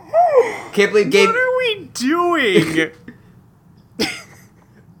 Can't believe Gabe... What are we doing?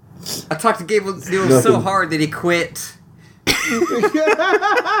 I talked to Gabe Newell so hard that he quit.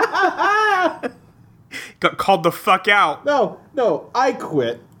 Got called the fuck out. No, I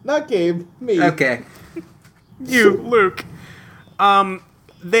quit. Not Gabe, me. Okay. You, Luke.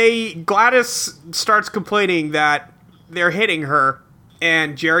 Gladys starts complaining that they're hitting her,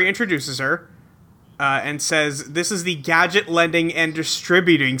 and Jerry introduces her, and says, this is the Gadget Lending and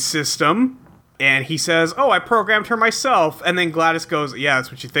Distributing System. And he says, oh, I programmed her myself. And then Gladys goes, yeah,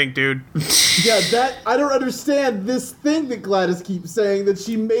 that's what you think, dude. Yeah, I don't understand this thing that Gladys keeps saying that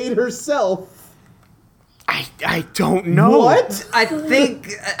she made herself. I don't know. What?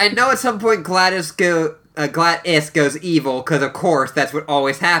 I know at some point Gladys goes evil, because of course that's what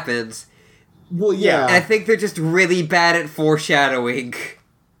always happens. Well, yeah. And I think they're just really bad at foreshadowing.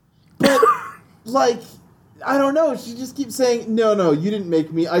 But, like, I don't know. She just keeps saying, no, you didn't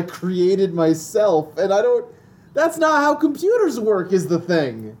make me. I created myself. And that's not how computers work, is the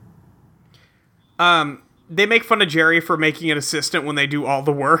thing. They make fun of Jerry for making an assistant when they do all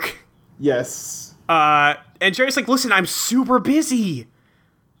the work. Yes. And Jerry's like, listen, I'm super busy.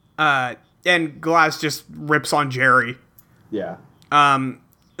 And Gladys just rips on Jerry. Yeah.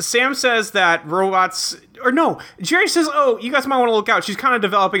 Sam says that Jerry says, oh, you guys might want to look out. She's kind of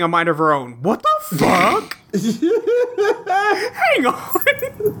developing a mind of her own. What the fuck? Hang on.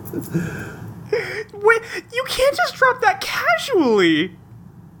 Wait, you can't just drop that casually.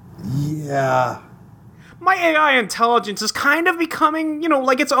 Yeah. My AI intelligence is kind of becoming,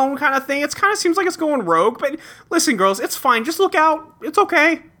 like its own kind of thing. It kind of seems like it's going rogue, but listen, girls, it's fine. Just look out. It's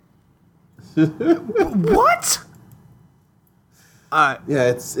okay. What? Yeah,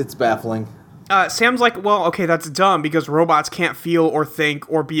 it's baffling. Sam's like, well, okay, that's dumb because robots can't feel or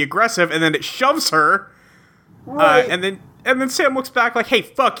think or be aggressive, and then it shoves her. Right. And then Sam looks back like, hey,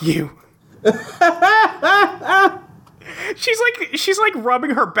 fuck you. She's like rubbing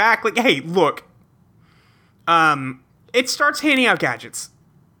her back like, hey, look. It starts handing out gadgets.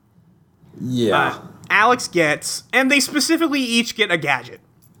 Yeah. Alex gets, and they specifically each get a gadget.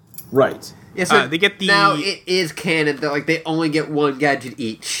 Right. Yeah, so they get the... Now it is canon that like they only get one gadget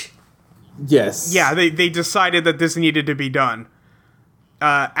each. Yes. Yeah, they decided that this needed to be done.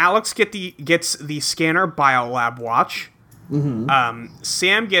 Alex gets the Scanner Biolab watch. Mm-hmm.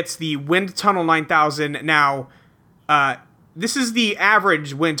 Sam gets the Wind Tunnel 9000. Now, this is the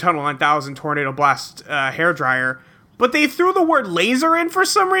average Wind Tunnel 9000 Tornado Blast hairdryer, but they threw the word laser in for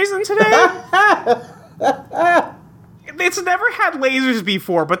some reason today. It's never had lasers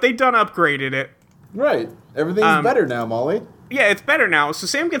before, but they done upgraded it. Right. Everything's better now, Molly. Yeah, it's better now. So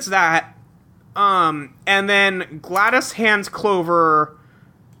Sam gets that. And then Gladys hands Clover...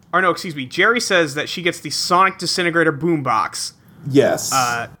 Or no, excuse me. Jerry says that she gets the Sonic Disintegrator boombox. Yes.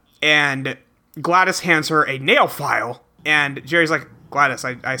 And Gladys hands her a nail file. And Jerry's like, Gladys,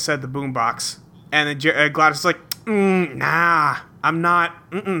 I said the boombox. And then Gladys is like, nah, I'm not.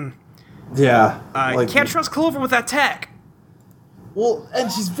 Yeah. You can't trust Clover with that tech. Well,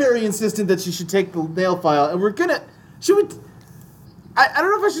 and she's very insistent that she should take the nail file, and we're gonna... Should we... I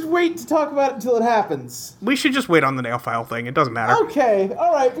don't know if I should wait to talk about it until it happens. We should just wait on the nail file thing. It doesn't matter. Okay,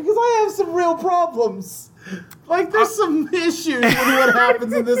 alright, because I have some real problems. Like, there's some issues with what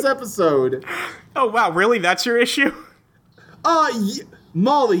happens in this episode. Oh, wow, really? That's your issue?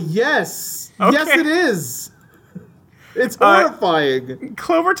 Molly, yes. Okay. Yes, it is. It's horrifying.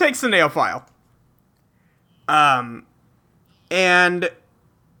 Clover takes the nail file. And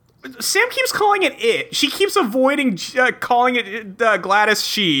Sam keeps calling it. She keeps avoiding calling it Gladys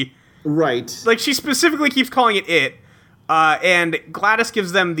she. Right. Like, she specifically keeps calling it. And Gladys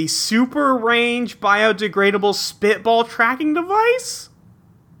gives them the super range biodegradable spitball tracking device.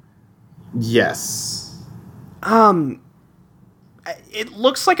 Yes. It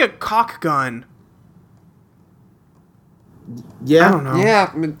looks like a cock gun. Yeah. I don't know.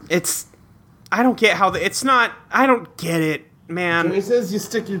 Yeah, I mean, I don't get how it's not. I don't get it, man. He says you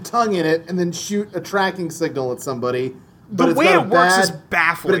stick your tongue in it and then shoot a tracking signal at somebody. But The it's way got it a works bad, is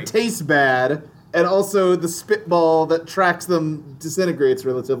baffling. But it tastes bad. And also the spitball that tracks them disintegrates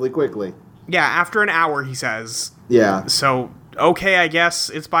relatively quickly. Yeah, after an hour, he says. Yeah. So, okay, I guess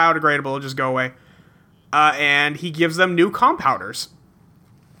it's biodegradable. It'll just go away. And he gives them new compounders.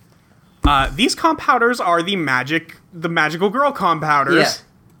 These compounders are the magical girl compounders.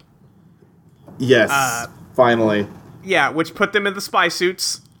 yeah. Yes. Finally. Yeah, which put them in the spy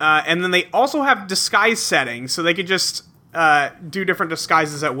suits. And then they also have disguise settings, so they could just do different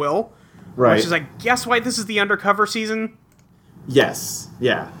disguises at will. Right. Which is, I guess, why this is the undercover season. Yes.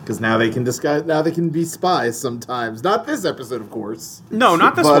 Yeah. Because now they can disguise. Now they can be spies sometimes. Not this episode, of course. No,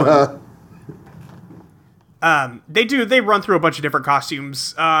 not this But one. They run through a bunch of different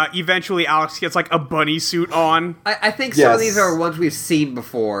costumes. Eventually, Alex gets, like, a bunny suit on. I think some of Yes. these are ones we've seen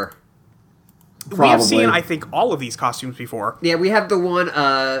before. We have Probably. seen, I think, all of these costumes before. Yeah, we have the one,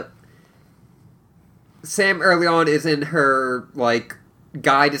 Sam early on is in her, like,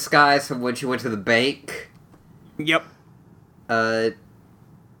 guy disguise from when she went to the bank. Yep. I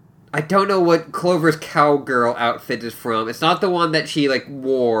don't know what Clover's cowgirl outfit is from. It's not the one that she, like,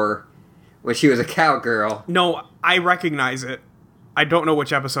 wore when she was a cowgirl. No, I recognize it. I don't know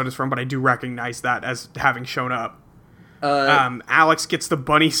which episode it's from, but I do recognize that as having shown up. Alex gets the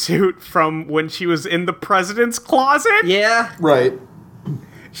bunny suit from when she was in the president's closet. Yeah. right.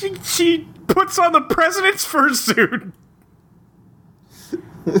 She puts on the president's fursuit.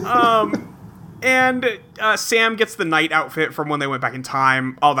 And Sam gets the night outfit from when they went back in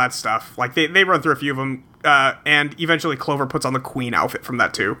time, all that stuff. Like, they run through a few of them, and eventually Clover puts on the Queen outfit from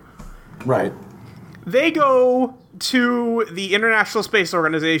that, too. Right. They go to the International Space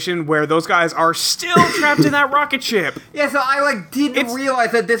Organization, where those guys are still trapped in that rocket ship. Yeah, so I, like, didn't It's-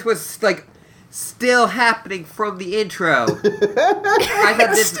 realize that this was, like, still happening from the intro. I thought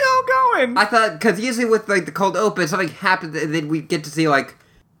It's this... still going. I thought, because usually with, like, the cold open, something happens, and then we get to see, like,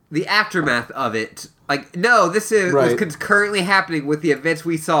 the aftermath of it. Like, no, this is Right. was currently happening with the events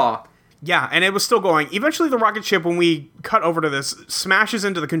we saw. Yeah, and it was still going. Eventually, the rocket ship, when we cut over to this, smashes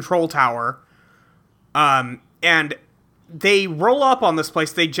into the control tower. And they roll up on this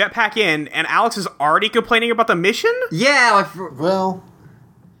place. They jetpack in, and Alex is already complaining about the mission. Yeah, like, Well.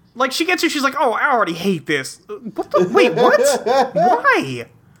 Like, she gets here, she's like, "Oh, I already hate this." What the? Wait, what? Why?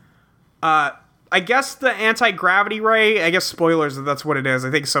 I guess the anti-gravity ray. I guess spoilers. That's what it is. I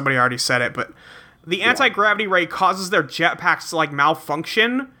think somebody already said it, but the anti-gravity ray causes their jetpacks to like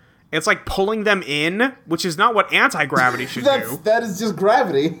malfunction. It's like pulling them in, which is not what anti-gravity should do. That is just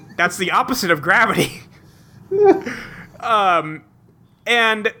gravity. That's the opposite of gravity.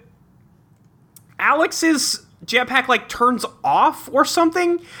 And Alex's jetpack like turns off or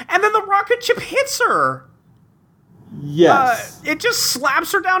something, and then the rocket ship hits her. Yes. It just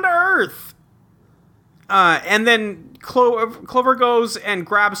slaps her down to earth. And then Clover goes and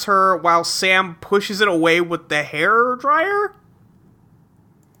grabs her while Sam pushes it away with the hair dryer.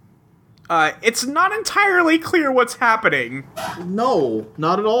 It's not entirely clear what's happening. No,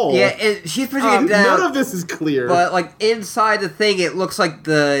 not at all. yeah, and she's pushing it down. None of this is clear. But, like, inside the thing, it looks like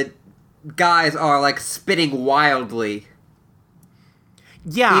the guys are, like, spinning wildly.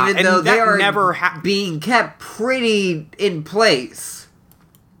 Yeah, Even and though they that are never being kept pretty in place.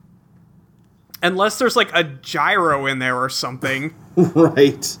 unless there's like a gyro in there or something.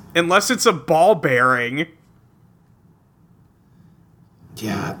 Right. Unless it's a ball bearing.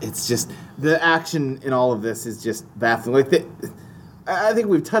 Yeah, it's just the action in all of this is just baffling. Like I think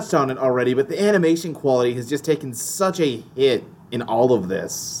we've touched on it already, but the animation quality has just taken such a hit in all of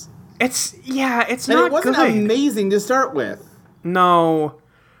this. It's And not it wasn't good. amazing to start with. No.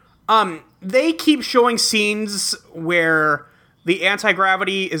 They keep showing scenes where the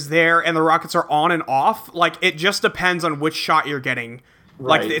anti-gravity is there and the rockets are on and off. Like, it just depends on which shot you're getting.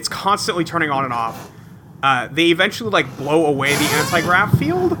 Right. Like, it's constantly turning on and off. They eventually, like, blow away the anti-grav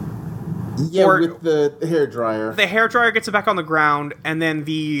field. Yeah, Or- with the hairdryer. The hairdryer gets it back on the ground, and then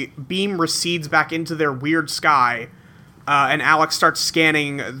the beam recedes back into their weird sky, and Alex starts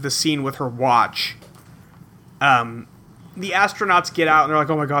scanning the scene with her watch. The astronauts get out, and they're like,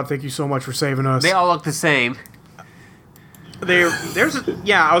 "Oh my god, thank you so much for saving us." They all look the same.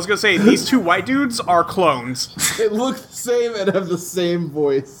 I was gonna say, these two white dudes are clones. They look the same and have the same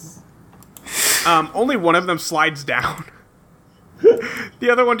voice. Only one of them slides down. The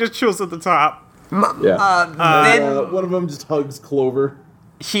other one just chills at the top. Then One of them just hugs Clover.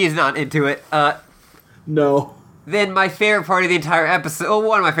 she is not into it. No. Then my favorite part of the entire episode, well,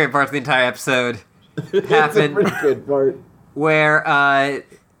 one of my favorite parts of the entire episode, It's a happened pretty good part. where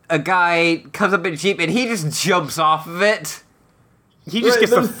a guy comes up in a Jeep and he just jumps off of it. He just Right, gets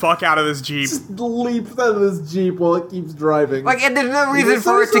the there's- fuck out of this Jeep. Just leaps out of this Jeep while it keeps driving. Like, and there's no reason It's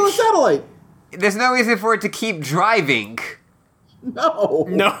for it still a to. satellite. There's no reason for it to keep driving. No.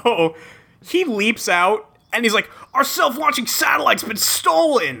 No. He leaps out, and he's like, "Our self-launching satellite's been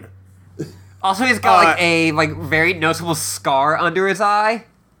stolen!" Also, he's got a very noticeable scar under his eye.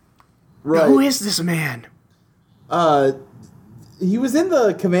 Right. Who is this man? He was in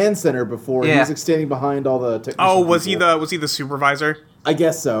the command center before. He Yeah. was like, standing behind all the technician Oh, was he people. the supervisor? I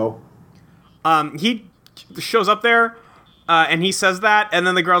guess so. He shows up there, and he says that, and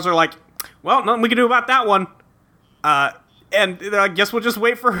then the girls are like, "Well, nothing we can do about that one." And I guess we'll just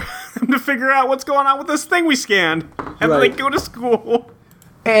wait for them to figure out what's going on with this thing we scanned, and then they Right. go to school.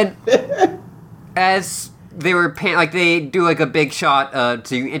 And as they were they do like a big shot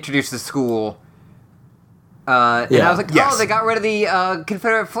to introduce the school. And Yeah. I was like, Yes. oh, they got rid of the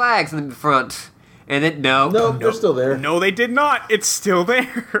Confederate flags in the front. And then, no. No, they're still there. No, they did not. It's still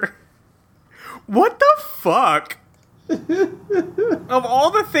there. What the fuck? Of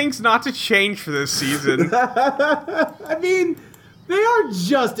all the things not to change for this season, I mean, they are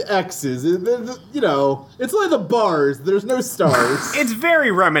just X's. You know, it's like the bars. There's no stars. it's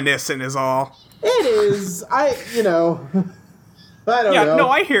very reminiscent, is all. It is. I don't Yeah, know. no,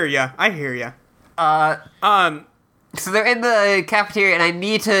 I hear ya. I hear ya. So they're in the cafeteria,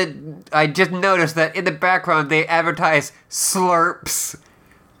 and I just noticed that in the background they advertise slurps.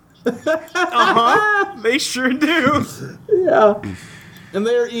 They sure do. Yeah. And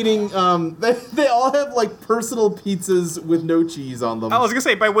they're eating, they all have, like, personal pizzas with no cheese on them. I was gonna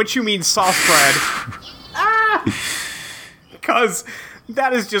say, by which you mean sauce bread. Because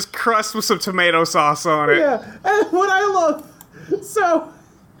that is just crust with some tomato sauce on it. Yeah, and what I love, so,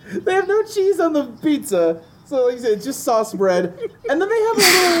 they have no cheese on the pizza, so like I said, it's just sauce bread, and then they have a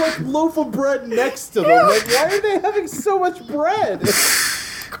little, like, loaf of bread next to them. Like, why are they having so much bread?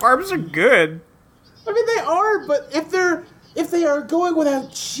 Carbs are good. I mean, they are, but if they are going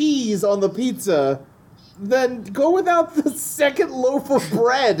without cheese on the pizza, then go without the second loaf of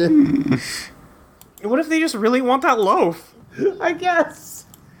bread. What if they just really want that loaf? I guess.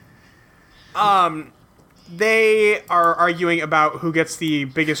 They are arguing about who gets the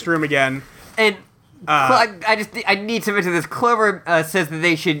biggest room again. And I need to mention this. Clover says that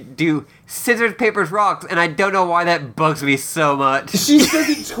they should do scissors, papers, rocks, and I don't know why that bugs me so much. She says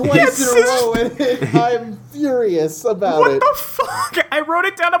it twice in a row, and I'm furious about What it. the fuck? I wrote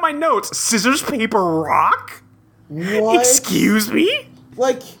it down in my notes. Scissors, paper, rock? What? Excuse me?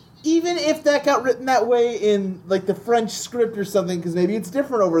 Like, even if that got written that way in, like, the French script or something, because maybe it's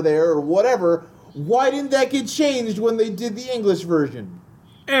different over there or whatever, why didn't that get changed when they did the English version?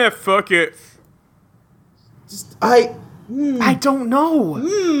 Fuck it. I don't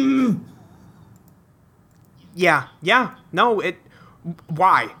know. Yeah. No, it...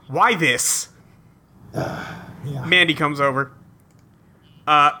 Why? Why this? Mandy comes over.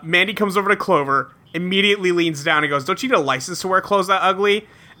 Mandy comes over to Clover, immediately leans down and goes, "Don't you need a license to wear clothes that ugly?"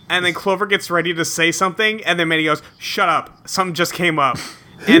 And then Clover gets ready to say something, and then Mandy goes, "Shut up. Something just came up."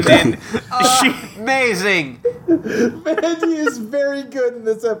 And then she... Amazing. Mandy is very good in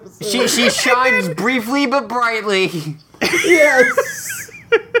this episode. She shines briefly but brightly. Yes.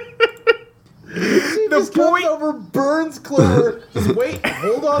 She just comes over, burns Clover. Just wait,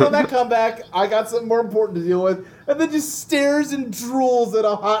 hold on that comeback. I got something more important to deal with. And then just stares and drools at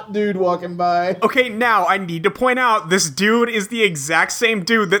a hot dude walking by. Okay, now I need to point out this dude is the exact same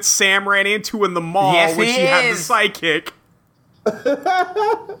dude that Sam ran into in the mall Yes, when he she had the is. sidekick.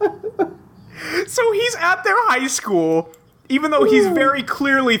 So he's at their high school, even though he's very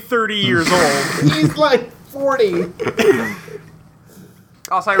clearly 30 years old. He's like 40.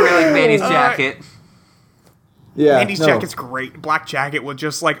 Also, I really like Manny's jacket. Yeah. Andy's jacket's great. Black jacket with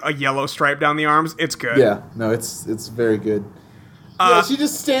just like a yellow stripe down the arms. It's good. Yeah, no, it's very good. Yeah, she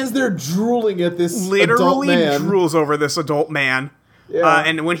just stands there drooling at this adult Literally man. drools over this adult man. Yeah.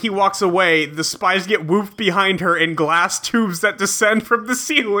 And when he walks away, the spies get whooped behind her in glass tubes that descend from the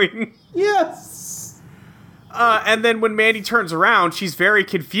ceiling. Yes. And then when Mandy turns around, she's very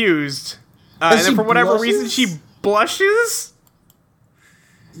confused. And then she for whatever reason, blushes? she blushes.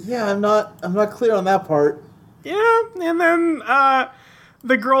 Yeah, I'm not clear on that part. Yeah, and then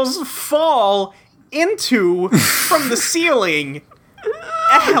the girls fall into, from the ceiling,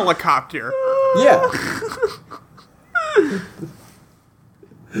 a helicopter. Yeah.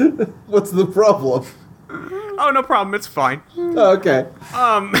 What's the problem? Oh, no problem, it's fine. Oh, okay.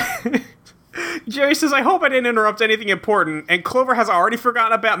 Jerry says, I hope I didn't interrupt anything important, and Clover has already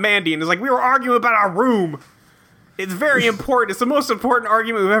forgotten about Mandy and is like, we were arguing about our room. It's very important. It's the most important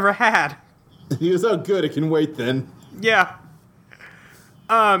argument we've ever had. He was, oh good, it can wait then. Yeah.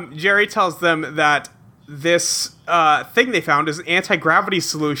 Jerry tells them that this thing they found is an anti-gravity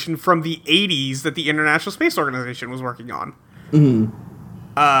solution from the 80s that the International Space Organization was working on.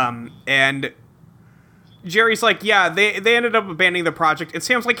 And Jerry's like, yeah, they ended up abandoning the project. And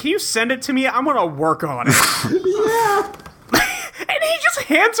Sam's like, can you send it to me? I'm gonna work on it. Yeah. And he just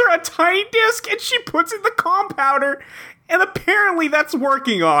hands her a tiny disc, and she puts in the compounder, and apparently that's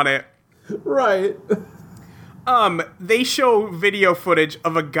working on it. Right. They show video footage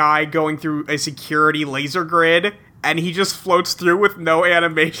of a guy going through a security laser grid, and he just floats through with no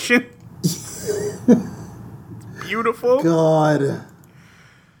animation. Beautiful. God.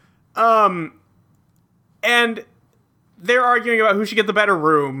 And they're arguing about who should get the better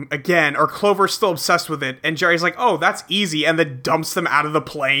room again, or Clover's still obsessed with it, and Jerry's like, oh, that's easy, and then dumps them out of the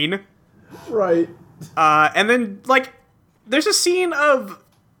plane. Right. And then, like, there's a scene of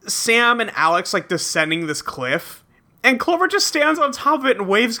Sam and Alex, like, descending this cliff, and Clover just stands on top of it and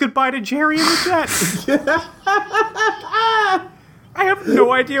waves goodbye to Jerry in the jet. I have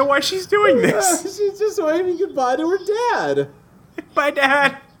no idea why she's doing this. She's just waving goodbye to her dad. Bye,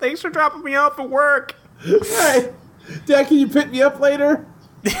 Dad. Thanks for dropping me off at work. Hey, Dad, can you pick me up later?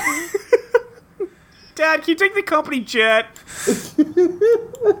 Dad, can you take the company jet?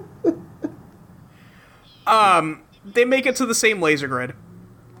 They make it to the same laser grid.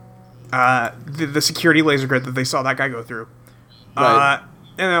 The security laser grid that they saw that guy go through. Right.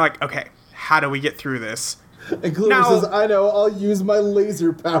 And they're like, okay, how do we get through this? And Clover Now- says, I know, I'll use my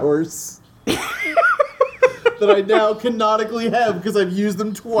laser powers. That I now canonically have because I've used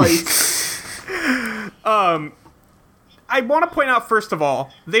them twice. I want to point out, first of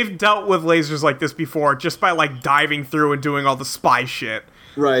all, they've dealt with lasers like this before just by, like, diving through and doing all the spy shit.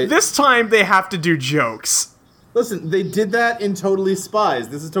 Right. This time, they have to do jokes. Listen, they did that in Totally Spies.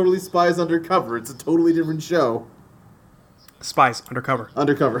 This is Totally Spies Undercover. It's a totally different show. Spies, undercover.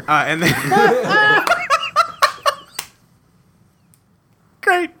 Undercover. And then...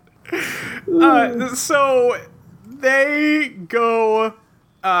 Great. So they go,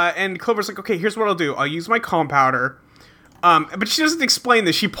 and Clover's like, okay, here's what I'll do. I'll use my compounder. But she doesn't explain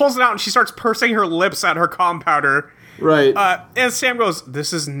this. She pulls it out and she starts pursing her lips at her compounder. Right. And Sam goes,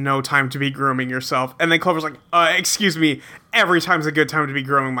 this is no time to be grooming yourself. And then Clover's like, excuse me, every time's a good time to be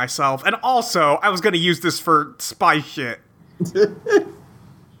grooming myself. And also, I was going to use this for spy shit.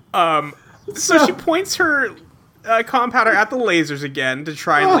 So she points her compounder at the lasers again to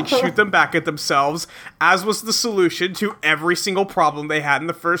try and, like, shoot them back at themselves, as was the solution to every single problem they had in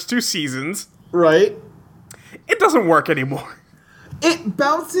the first 2 seasons. Right. It doesn't work anymore. It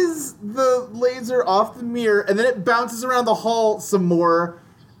bounces the laser off the mirror, and then it bounces around the hall some more,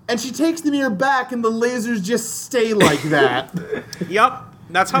 and she takes the mirror back, and the lasers just stay like that. Yup.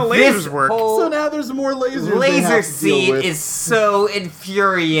 That's how lasers This work. whole So now there's more lasers they laser have to deal scene with. is so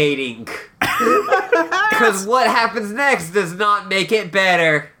infuriating. Because what happens next does not make it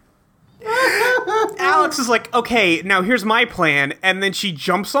better. Alex is like, okay, now here's my plan, and then she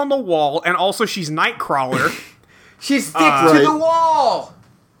jumps on the wall, and also she's Nightcrawler. She sticks to Right. the wall.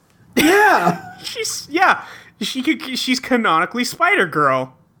 Yeah. She's canonically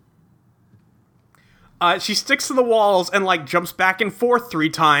Spider-Girl. She sticks to the walls and, like, jumps back and forth 3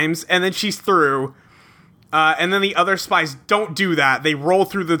 times, and then she's through. And then the other spies don't do that. They roll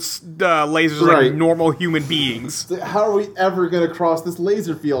through the lasers Right. like normal human beings. How are we ever gonna cross this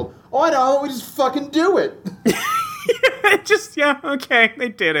laser field? Oh, I know. How about we just fucking do it? Okay, they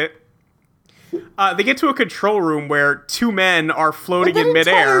did it. They get to a control room where 2 men are floating That in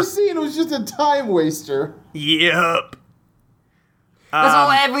midair. entire scene was just a time waster. Yep. That's all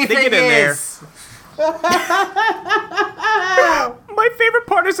They everything get in there. is. My favorite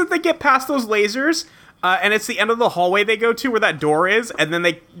part is that they get past those lasers, and it's the end of the hallway they go to where that door is, and then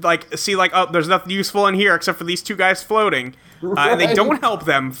they, like, see, like, oh, there's nothing useful in here except for these 2 guys floating. And they Right. don't help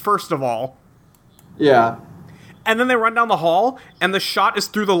them, first of all. Yeah. And then they run down the hall, and the shot is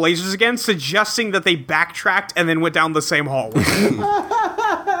through the lasers again, suggesting that they backtracked and then went down the same hallway.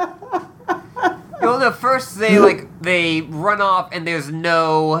 Well, no, first they run off and there's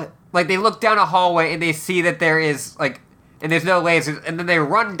no, like, they look down a hallway and they see that there is, like, and there's no lasers, and then they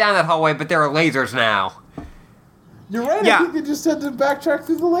run down that hallway, but there are lasers now. You're right, Yeah. I think they just had to backtrack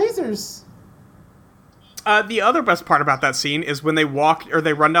through the lasers. The other best part about that scene is when they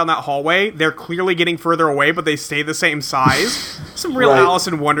run down that hallway, they're clearly getting further away, but they stay the same size. Some real Right. Alice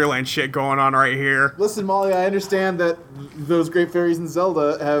in Wonderland shit going on right here. Listen, Molly, I understand that those great fairies in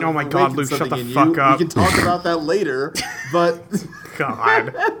Zelda have Oh my God, awakened Luke, shut something the in fuck you. up. We can talk about that later, but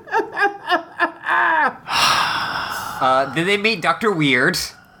God. Then they meet Dr. Weird.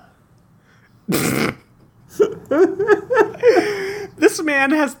 This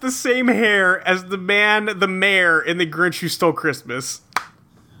man has the same hair as the mayor in The Grinch Who Stole Christmas.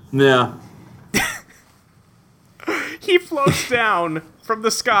 yeah. He floats down from the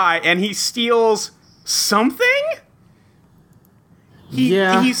sky and he steals something?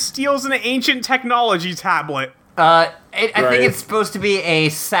 Yeah. He steals an ancient technology tablet. I Right. think it's supposed to be a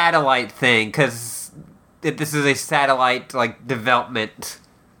satellite thing, because this is a satellite, like, development.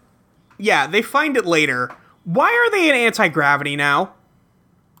 Yeah, they find it later. Why are they in anti-gravity now?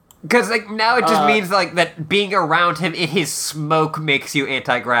 Because, like, now it just means, like, that being around him in his smoke makes you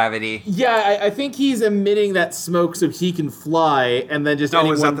anti-gravity. Yeah, I think he's emitting that smoke so he can fly, and then just Oh, is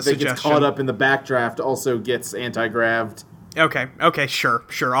anyone that that the gets suggestion? caught up in the backdraft also gets anti-graved. Okay, sure,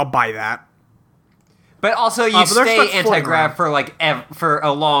 I'll buy that. But also, you but they're stay stuck floating anti-grav around. for, like, for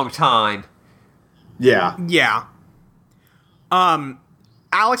a long time. Yeah. Yeah.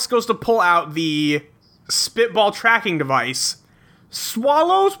 Alex goes to pull out the spitball tracking device.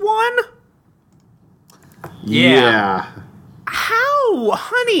 Swallows one? Yeah. How?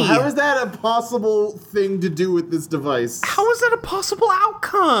 Honey? How is that a possible thing to do with this device? How is that a possible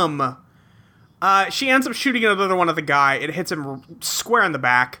outcome? She ends up shooting another one at the guy. It hits him square in the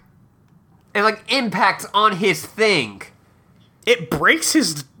back. And, like, impacts on his thing. It breaks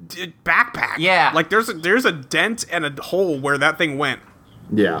his backpack. Yeah. Like, there's a dent and a hole where that thing went.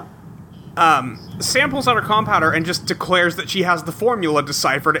 Yeah. Sam pulls out her compounder and just declares that she has the formula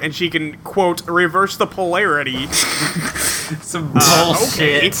deciphered and she can, quote, reverse the polarity. Some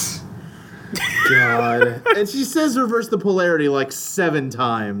okay. God. And she says reverse the polarity like 7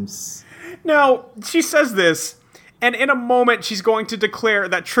 times. Now, she says this, and in a moment she's going to declare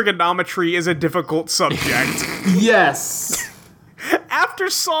that trigonometry is a difficult subject. Yes. After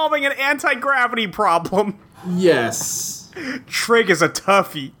solving an anti-gravity problem, Yes. trig is a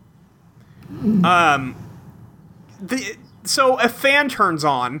toughie. So a fan turns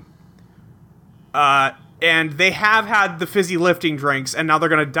on, and they have had the fizzy lifting drinks, and now they're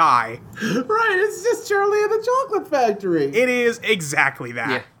gonna die. Right, it's just Charlie and the Chocolate Factory. It is exactly that.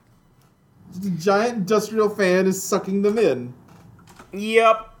 Yeah. The giant industrial fan is sucking them in.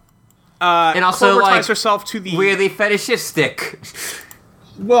 Yep. And also, Clover like, ties herself to the weirdly fetishistic.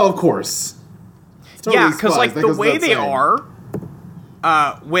 Well, of course. It's totally yeah, because spies, like that the goes way without they saying.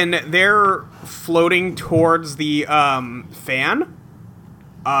 are, when they're floating towards the fan,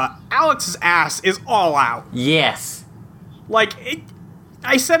 Alex's ass is all out. Yes. Like,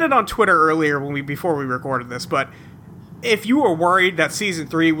 I said it on Twitter earlier before we recorded this, but if you were worried that season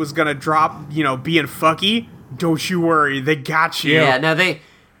 3 was gonna drop, being fucky, don't you worry, they got you. Yeah, no,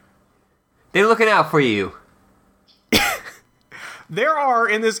 they're looking out for you. There are,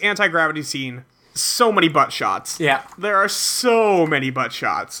 in this anti-gravity scene, so many butt shots. Yeah. There are so many butt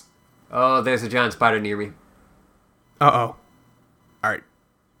shots. Oh, there's a giant spider near me. Uh-oh. Alright.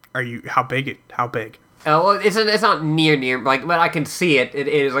 How big? How big? Oh, well, it's not near, like, but I can see it. It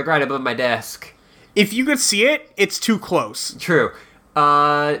is, like, right above my desk. If you could see it, it's too close. True.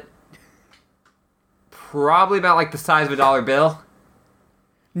 Probably about, like, the size of a dollar bill.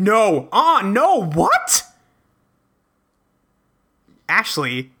 No. No, what?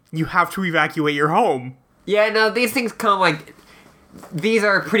 Ashley, you have to evacuate your home. Yeah, no, these things come, like, these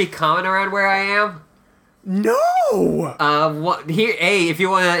are pretty common around where I am. No! Hey, if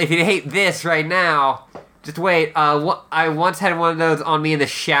you hate this right now, just wait. I once had one of those on me in the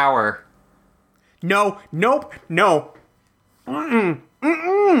shower. No, nope, no.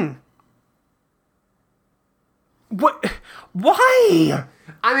 What? Why?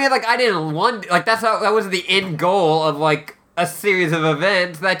 I mean, like, I didn't want, like, that wasn't the end goal of, like, a series of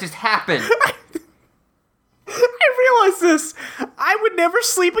events. That just happened. I realize this. I would never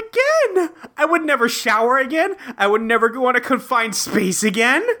sleep again. I would never shower again. I would never go on a confined space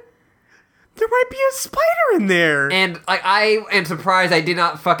again. There might be a spider in there. And like, I am surprised I did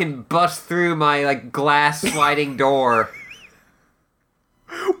not fucking bust through my like glass sliding door.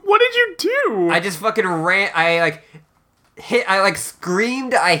 What did you do? I just fucking ran. I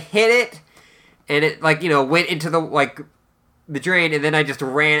screamed. I hit it, and it like went into the drain, and then I just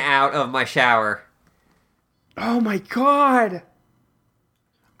ran out of my shower. Oh my god.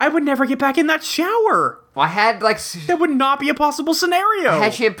 I would never get back in that shower. Well, I had That would not be a possible scenario. I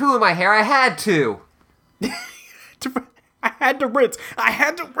had shampoo in my hair. I had to. I had to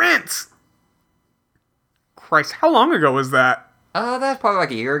rinse. Christ, how long ago was that? That's probably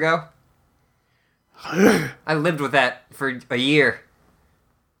like a year ago. I lived with that for a year.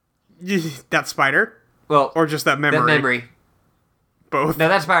 That spider? Well, Or just that memory? that memory. Both? No,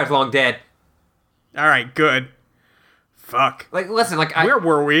 that spider's long dead. Alright, good. Fuck. Like, listen, like Where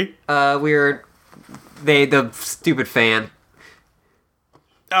were we? the stupid fan.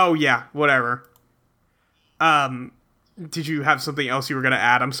 Oh, yeah, whatever. Did you have something else you were gonna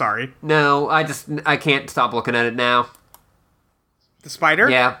add? I'm sorry. No, I can't stop looking at it now. The spider?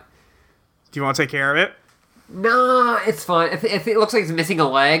 Yeah. Do you want to take care of it? No, it's fine. If it looks like it's missing a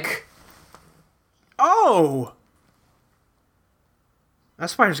leg. Oh! That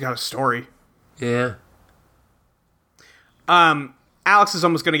spider's got a story. Yeah. Alex is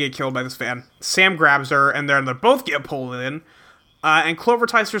almost gonna get killed by this fan. Sam grabs her, and then they both get pulled in. And Clover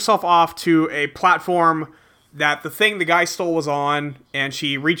ties herself off to a platform that the thing the guy stole was on, and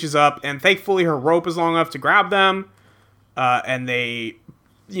she reaches up, and thankfully her rope is long enough to grab them, and they,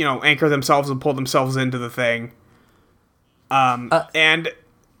 anchor themselves and pull themselves into the thing. And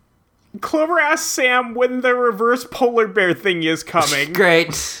Clover asks Sam when the reverse polar bear thing is coming,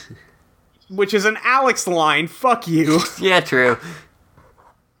 Great. which is an Alex line, fuck you. Yeah, true.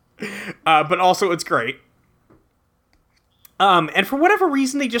 But also it's great. And for whatever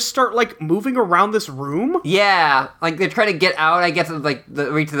reason, they just start, moving around this room. Yeah, like they're trying to get out, I guess, of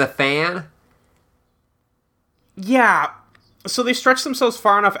reach of the fan. Yeah. So they stretch themselves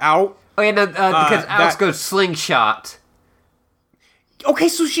far enough out. Oh yeah, no, because Alex goes slingshot. Okay,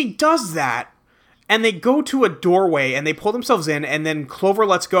 so she does that. And they go to a doorway, and they pull themselves in, and then Clover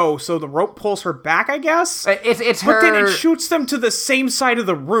lets go, so the rope pulls her back, I guess? It's her... But then it shoots them to the same side of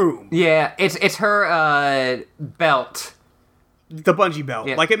the room. Yeah, it's her, belt. The bungee belt.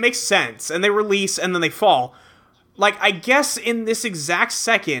 Yeah. It makes sense. And they release, and then they fall. I guess in this exact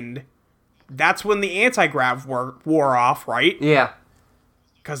second, that's when the anti-grav wore off, right? Yeah.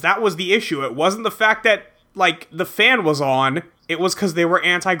 Because that was the issue. It wasn't the fact that, the fan was on. It was because they were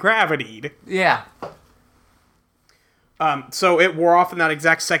anti-gravitied. Yeah. So it wore off in that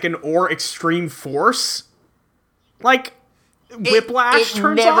exact second, or extreme force. Whiplash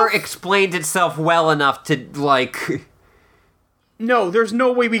turns off. It never explains itself well enough to, No, there's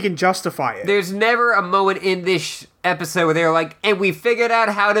no way we can justify it. There's never a moment in this episode where they're like, and we figured out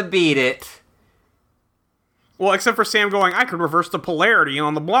how to beat it. Well, except for Sam going, I could reverse the polarity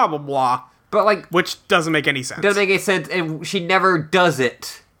on the blah, blah, blah. But, which doesn't make any sense. Doesn't make any sense, and she never does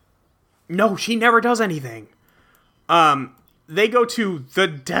it. No, she never does anything. They go to the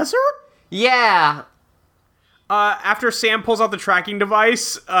desert? Yeah. After Sam pulls out the tracking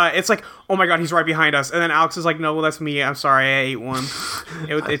device, it's like, oh my god, he's right behind us. And then Alex is like, no, well, that's me. I'm sorry, I ate one.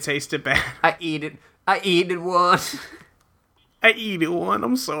 It tasted bad. I eat it one. I eat it one,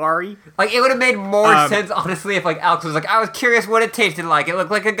 I'm sorry. It would have made more sense, honestly, if, Alex was like, I was curious what it tasted like. It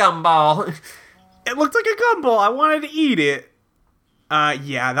looked like a gumball. It looked like a gumball. I wanted to eat it.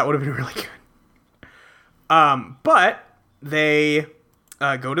 Yeah, that would have been really good. But they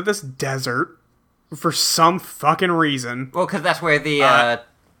go to this desert for some fucking reason. Well, because that's where the,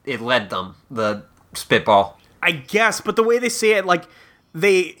 it led them, the spitball. I guess, but the way they say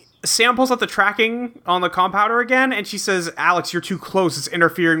it, Sam pulls out the tracking on the compounder again, and she says, Alex, you're too close, it's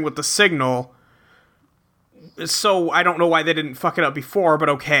interfering with the signal. So, I don't know why they didn't fuck it up before, but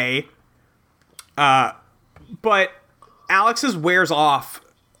okay. But Alex's wears off,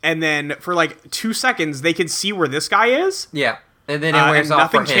 and then for 2 seconds, they can see where this guy is. Yeah, and then it wears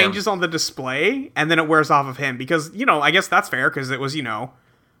off for him. Nothing changes on the display, and then it wears off of him, because, I guess that's fair, because it was,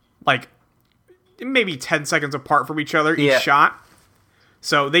 maybe 10 seconds apart from each other each shot.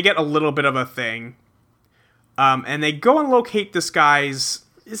 So they get a little bit of a thing. And they go and locate this guy's...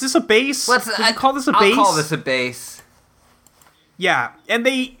 Is this a base? Can you call this a base? I'll call this a base. Yeah, and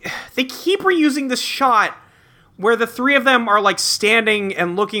they keep reusing this shot where the three of them are, standing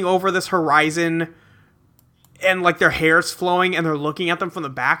and looking over this horizon, and, their hair's flowing, and they're looking at them from the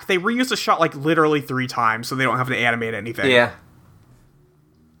back. They reuse the shot, literally 3 times, so they don't have to animate anything. Yeah.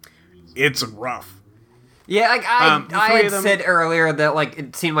 It's rough. Yeah, like The I three had of them- said earlier that like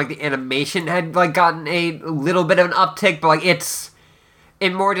it seemed like the animation had like gotten a little bit of an uptick, but like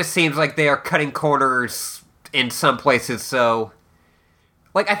it more just seems like they are cutting corners in some places. So,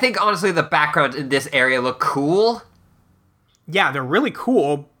 like I think honestly the backgrounds in this area look cool, Yeah, they're really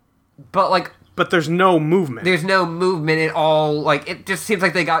cool, but like but there's no movement. there's no movement at all. Like it just seems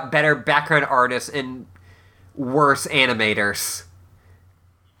like they got better background artists and worse animators.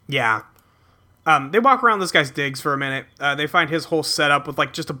 Yeah. They walk around this guy's digs for a minute. They find his whole setup with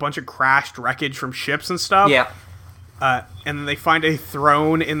like just a bunch of crashed wreckage from ships and stuff. Yeah. And then they find a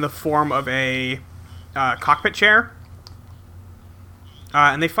throne in the form of a cockpit chair.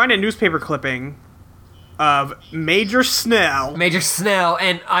 And they find a newspaper clipping of Major Snell. Major Snell,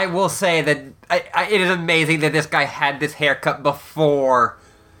 and I will say that it is amazing that this guy had this haircut before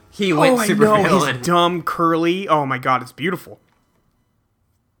he went I super know, villain. his dumb curly. Oh my god, it's beautiful.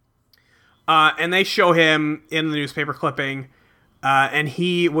 And they show him in the newspaper clipping, and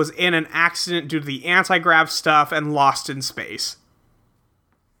he was in an accident due to the anti-grav stuff and lost in space.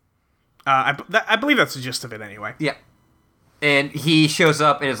 I believe that's the gist of it anyway. Yeah. And he shows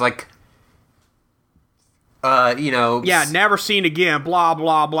up and is like, Yeah, never seen again, blah,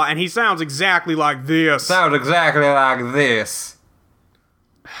 blah, blah. And he sounds exactly like this. sounds exactly like this.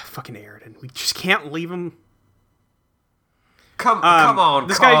 Fucking Aridin. We just can't leave him. Come on,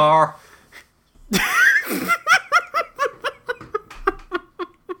 this guy- car.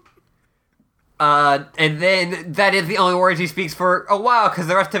 And then that is the only words he speaks for a while, because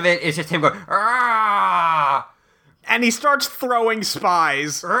the rest of it is just him going, "Arrgh! And he starts throwing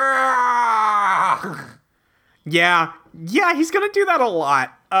spies. Arrgh!" Yeah, he's gonna do that a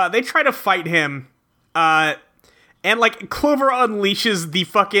lot. They try to fight him, and like Clover unleashes the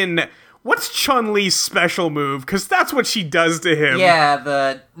fucking what's Chun-Li's special move? Because that's what she does to him.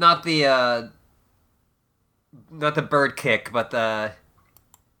 Yeah, not the bird kick, but the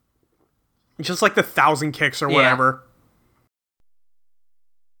just like the 1,000 kicks or Yeah. whatever.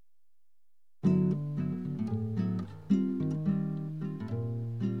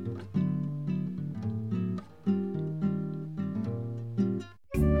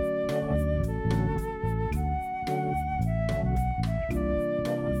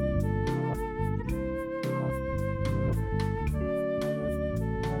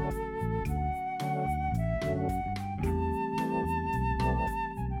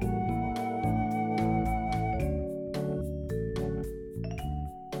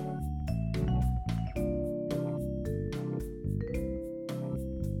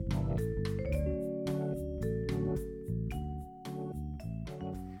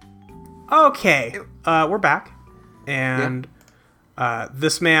 Okay, we're back, and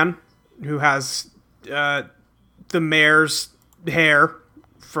this man who has the mayor's hair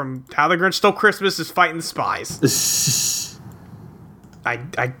from How the Grinch Stole Christmas is fighting the spies.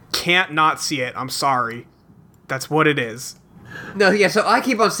 I can't not see it. I'm sorry. That's what it is. No, yeah, so I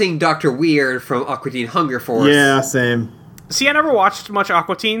keep on seeing Dr. Weird from Aqua Teen Hunger Force. Yeah, same. See, I never watched much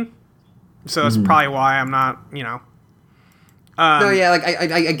Aqua Teen, so that's probably why I'm not, No, yeah, like,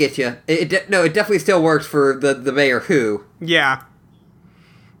 I get you. It definitely still works for the Mayor Who. Yeah.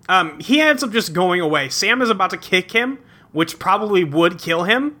 He ends up just going away. Sam is about to kick him, which probably would kill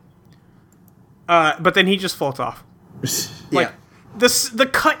him. But then he just floats off. Like, the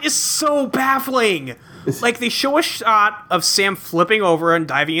cut is so baffling. Like, they show a shot of Sam flipping over and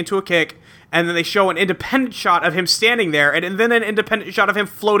diving into a kick, and then they show an independent shot of him standing there, and then an independent shot of him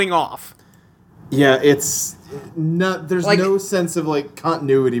floating off. Yeah, it's not. There's Like- no sense of like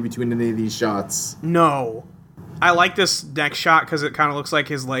continuity between any of these shots. No. I like this next shot because it kind of looks like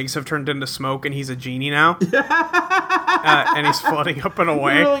his legs have turned into smoke and he's a genie now. And he's floating up and You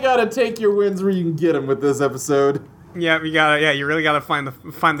away. really gotta take your wins where you can get them with this episode. Yeah, you really gotta find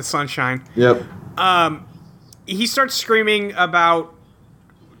the sunshine. Yep. He starts screaming about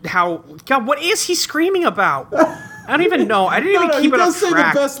how God, what is he screaming about? I don't even know. I didn't even he keep it up does say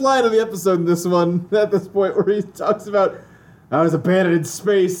track. the best line of the episode in this one at this point, where he talks about I was abandoned in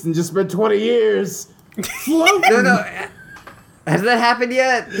space and just spent 20 years floating. No, has that happened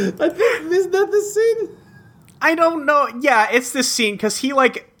yet? I think isn't that the scene? I don't know. Yeah, it's this scene because he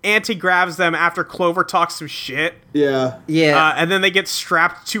like anti-grabs them after Clover talks some shit. Yeah. Yeah. And then they get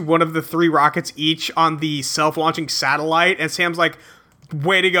strapped to one of the 3 rockets each on the self-launching satellite, and Sam's like,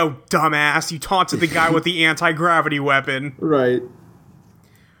 way to go, dumbass. You taunted the guy with the anti-gravity weapon. Right.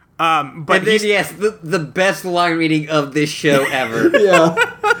 But and then, he's, yes, the best line reading of this show ever. Yeah.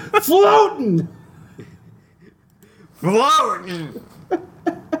 Floating. Floating!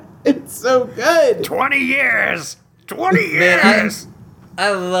 It's so good. 20 years! 20 Man, years!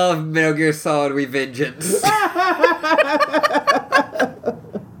 I love Metal Gear Solid Revengeance.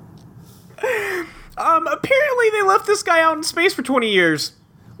 Apparently they left this guy out in space for 20 years.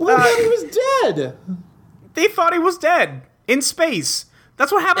 Well, they thought he was dead. They thought he was dead in space.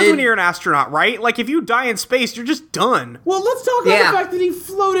 That's what happens when you're an astronaut, right? Like, if you die in space, you're just done. Well, let's talk about the fact that he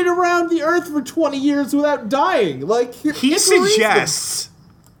floated around the Earth for 20 years without dying. Like, he suggests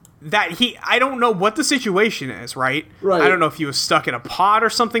that I don't know what the situation is, right? Right. I don't know if he was stuck in a pod or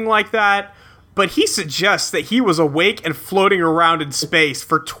something like that, but he suggests that he was awake and floating around in space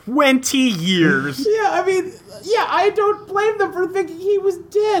for 20 years. Yeah, I mean, I don't blame them for thinking he was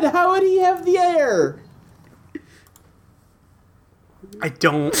dead. How would he have the air? I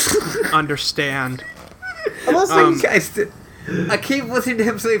don't understand. Unless I keep listening to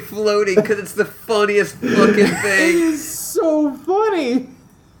him say floating because it's the funniest fucking it thing. is so funny.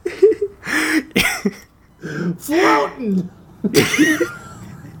 Floating.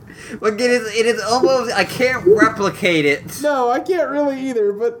 Like it is almost, I can't replicate it. No, I can't really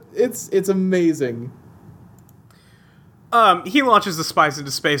either, but it's amazing. He launches the spies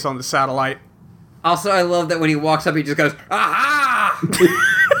into space on the satellite. Also, I love that when he walks up, he just goes, aha!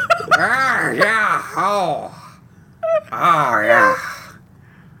 Yeah, oh. Oh, yeah.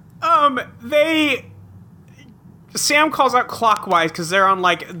 Sam calls out clockwise because they're on,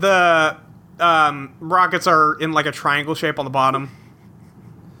 like, the, rockets are in, like, a triangle shape on the bottom.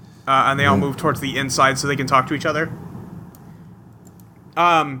 And they all move towards the inside so they can talk to each other.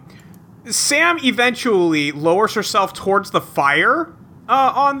 Sam eventually lowers herself towards the fire,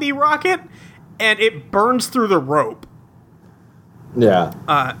 on the rocket, and it burns through the rope. Yeah.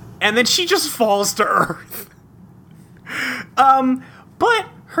 And then she just falls to Earth. But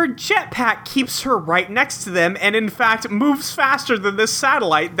her jetpack keeps her right next to them and, in fact, moves faster than this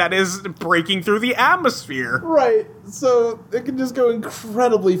satellite that is breaking through the atmosphere. Right. So it can just go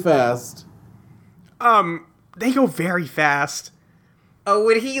incredibly fast. They go very fast. Oh,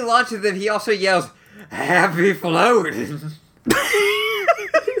 when he launches them, he also yells, happy floating.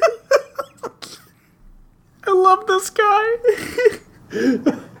 I love this guy.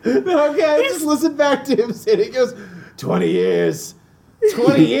 Okay, just listen back to him saying it. He goes, 20 years.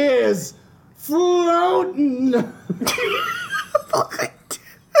 20 years. Floating. By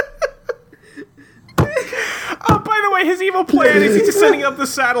the way, his evil plan is he's sending up the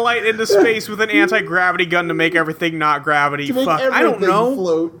satellite into space with an anti-gravity gun to make everything not gravity. To make Fuck, I don't everything know.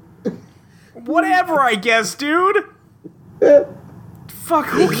 float. Whatever, I guess, dude. Fuck,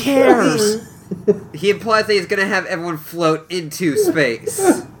 who cares? He implies that he's gonna have everyone float into space.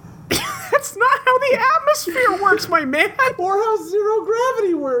 That's not how the atmosphere works, my man. Or how zero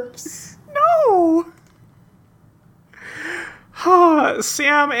gravity works. No.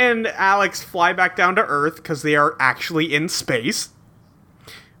 Sam and Alex fly back down to Earth because they are actually in space.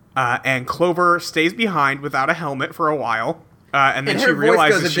 And Clover stays behind without a helmet for a while. And then And she her voice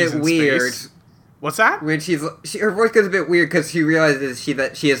realizes goes a she's bit in weird. space. What's that? When her voice goes a bit weird because she realizes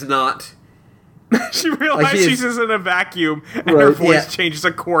that she is not. She realizes she is- she's in a vacuum, and Right, her voice yeah. changes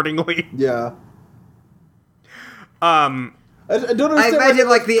accordingly. Yeah. I don't understand why imagine, they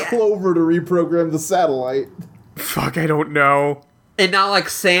like, the- Clover to reprogram the satellite. Fuck, I don't know. And not like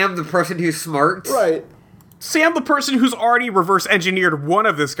Sam, the person who's smart. Right. Sam, the person who's already reverse engineered one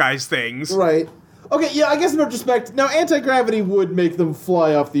of this guy's things. Right. Okay, yeah, I guess in retrospect, now anti-gravity would make them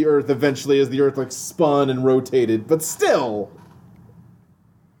fly off the Earth eventually as the Earth, like, spun and rotated, but still.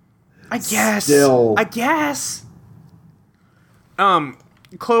 I guess. Still. I guess.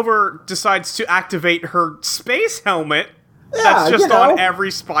 Clover decides to activate her space helmet. Yeah, That's just you know. on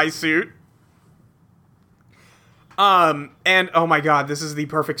every spy suit. And oh my god, this is the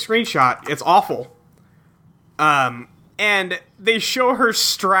perfect screenshot. It's awful. And they show her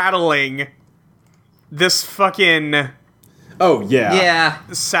straddling this fucking Oh, yeah. Yeah.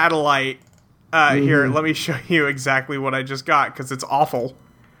 satellite. Here, let me show you exactly what I just got, because it's awful.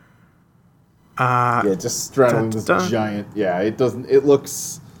 Yeah, just straddling this dun. giant. Yeah, it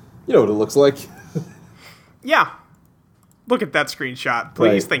looks, you know what it looks like. Yeah. Look at that screenshot,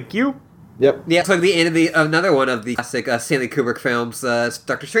 please. Right. Thank you. Yep. Yeah, it's like the end of another one of the classic Stanley Kubrick films,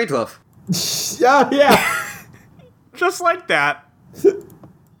 Dr. Strangelove. Yeah. Just like that.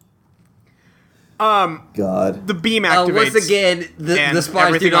 God. The beam activates. Once again, the and spies do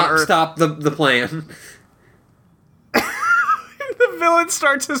everything on not Earth- stop the plan. The villain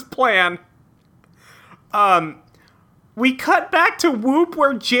starts his plan. We cut back to Whoop,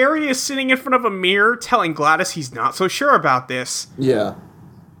 where Jerry is sitting in front of a mirror telling Gladys he's not so sure about this. Yeah.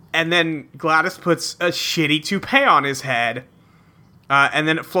 And then Gladys puts a shitty toupee on his head. And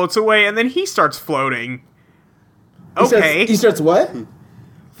then it floats away, and then he starts floating. Okay. He starts what?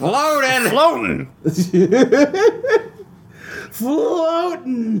 Floating! Floating!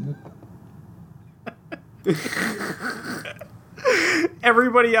 Floating.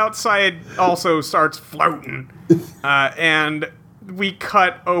 Everybody outside also starts floating. And we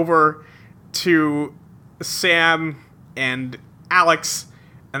cut over to Sam and Alex,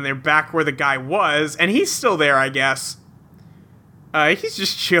 and they're back where the guy was, and he's still there, I guess. He's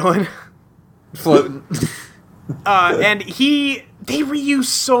just chilling. Floating. And they reuse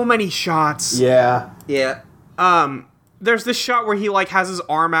so many shots. Yeah. Yeah. There's this shot where he, like, has his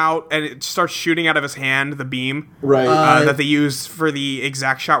arm out, and it starts shooting out of his hand, the beam. Right. That they used for the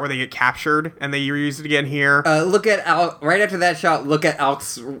exact shot where they get captured, and they reuse it again here. Look at Alex. Right after that shot, look at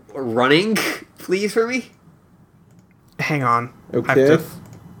Alex running, please, for me. Hang on. Okay.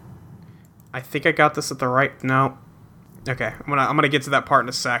 I think I got this at the right. No. Okay, I'm gonna get to that part in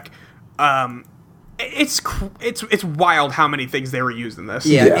a sec. It's wild how many things they were used in this.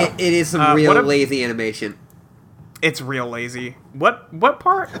 Yeah, Yeah. it is some real what a- lazy animation. It's real lazy. What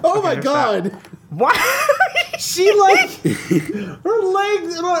part? Oh Okay, my there's god. that. What? She like her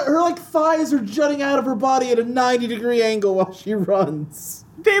legs, her like thighs are jutting out of her body at a 90-degree angle while she runs.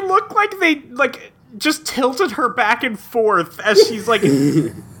 They look like they just tilted her back and forth as she's like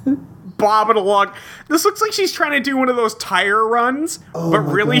bobbing along. This looks like she's trying to do one of those tire runs, but my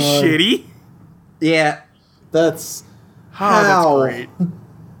really God. shitty. Yeah. That's Oh, how. that's great.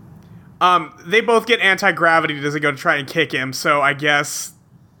 They both get anti-gravity to go to try and kick him, so I guess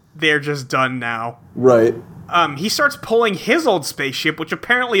they're just done now. Right. He starts pulling his old spaceship, which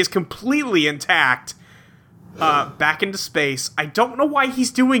apparently is completely intact, back into space. I don't know why he's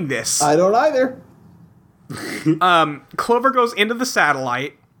doing this. I don't either. Clover goes into the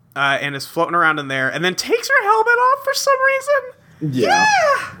satellite, and is floating around in there, and then takes her helmet off for some reason.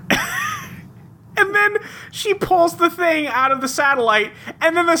 Yeah. And then she pulls the thing out of the satellite,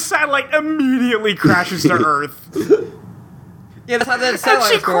 and then the satellite immediately crashes to Earth. Yeah, that's how that And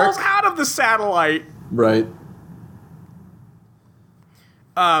satellite she crawls works. out of the satellite. Right.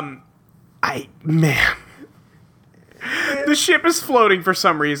 Man. The ship is floating for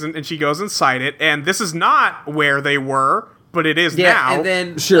some reason, and she goes inside it, and this is not where they were, but it is Yeah, now. and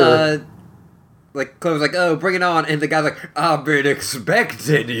then Sure. like Clover's like, "Oh, bring it on," and the guy's like, "I've been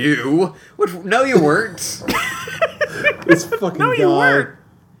expecting you." Which, no, you weren't. This fucking No, guy. you weren't.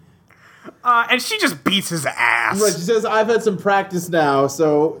 And she just beats his ass. Right, she says, I've had some practice now,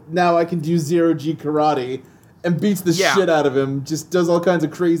 so now I can do zero-G karate. And beats the Yeah. shit out of him. Just does all kinds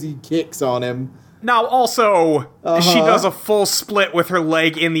of crazy kicks on him. Now, also, she Uh-huh. does a full split with her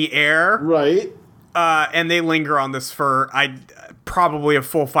leg in the air, Right? and they linger on this for probably a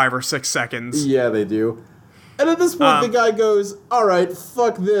full 5 or 6 seconds. Yeah, they do. And at this point, the guy goes, alright,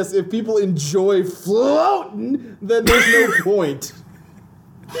 fuck this. If people enjoy floating, then there's no point.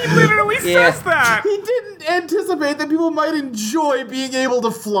 He literally Yeah. says that. He didn't anticipate that people might enjoy being able to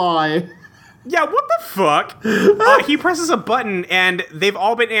fly. Yeah, what the fuck? He presses a button, and they've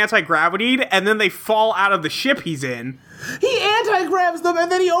all been anti-gravitied, and then they fall out of the ship he's in. He anti-grabs them,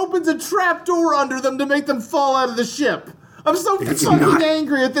 and then he opens a trap door under them to make them fall out of the ship. I'm so fucking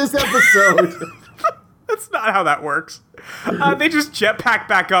angry at this episode. That's not how that works. They just jetpack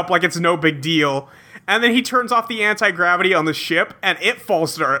back up like it's no big deal, and then he turns off the anti-gravity on the ship, and it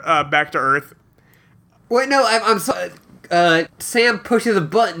falls to back to Earth. Wait, no, I'm sorry. Sam pushes a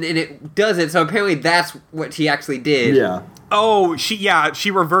button and it does it, so apparently that's what she actually did. Yeah. Oh,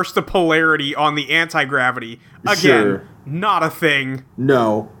 she reversed the polarity on the anti-gravity. Again, Sure. not a thing.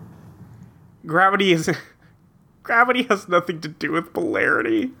 No. Gravity has nothing to do with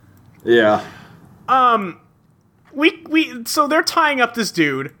polarity. Yeah. So they're tying up this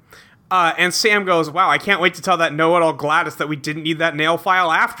dude, and Sam goes, "Wow, I can't wait to tell that know-it-all Gladys that we didn't need that nail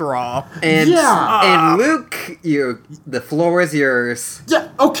file after all." And Yeah. and Luke, the floor is yours. Yeah,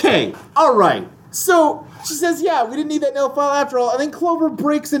 okay. Alright. So, she says, yeah, we didn't need that nail file after all, and then Clover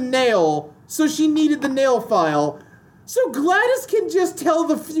breaks a nail, so she needed the nail file. So Gladys can just tell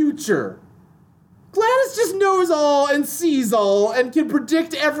the future. Gladys just knows all and sees all and can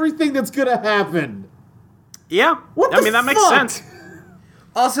predict everything that's gonna happen. Yeah, What I the mean that makes fuck? sense.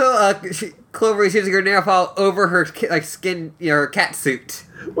 Also, Clover is using her nail file over her skin, her cat suit.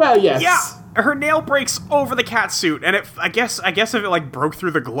 Well, yes. Yeah, her nail breaks over the cat suit, and I guess if it like broke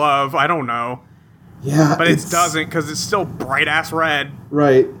through the glove, I don't know, Yeah, but it doesn't because it's still bright ass red.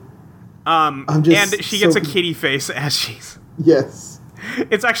 Right. I'm just And she gets so a kitty face as she's. Yes.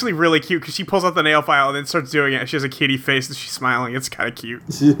 It's actually really cute because she pulls out the nail file and then starts doing it. And she has a kitty face and she's smiling. It's kind of cute.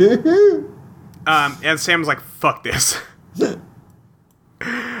 And Sam's like, "Fuck this."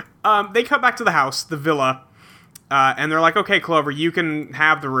 They come back to the house, the villa, And they're like, okay, Clover, you can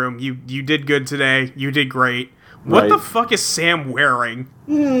have the room. You did good today. You did great. What the fuck is Sam wearing?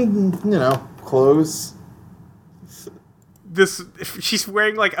 Clothes. She's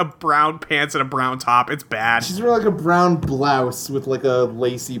wearing like a brown pants and a brown top. It's bad. She's wearing like a brown blouse with like a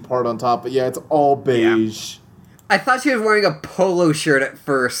lacy part on top, but yeah, it's all beige. I thought she was wearing a polo shirt at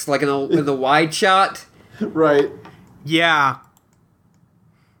first, like in the wide shot. Right. Yeah.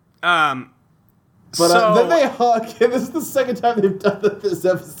 But then they hug, and this is the second time they've done this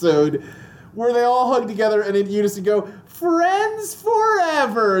episode, where they all hug together and in unison go, "Friends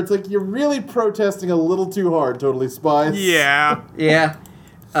forever!" It's like, you're really protesting a little too hard, Totally Spies. Yeah. Yeah.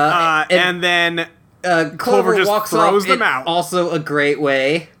 And then Clover just walks throws off them in out. also a great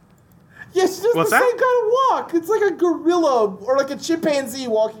way. Yeah, she does What's the that? same kind of walk. It's like a gorilla or like a chimpanzee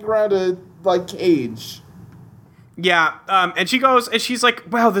walking around a cage. Yeah, and she goes, and she's like,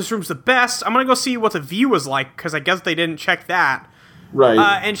 wow, this room's the best. I'm gonna go see what the view is like, because I guess they didn't check that. Right.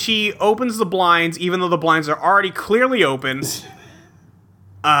 And she opens the blinds, even though the blinds are already clearly open.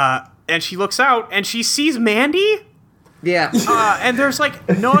 And she looks out, and she sees Mandy. Yeah. And there's, like,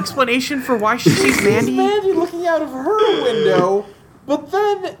 no explanation for why she sees Mandy. Mandy looking out of her window, but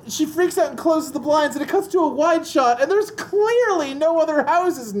then she freaks out and closes the blinds, and it cuts to a wide shot, and there's clearly no other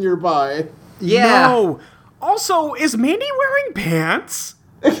houses nearby. Yeah. No. Also, is Mandy wearing pants?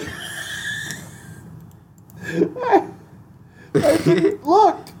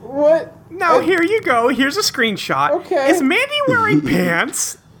 Look, what? Now, here you go. Here's a screenshot. Okay. Is Mandy wearing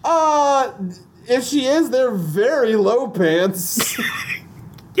pants? If she is, they're very low pants.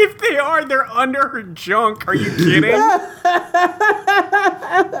 If they are, they're under her junk. Are you kidding?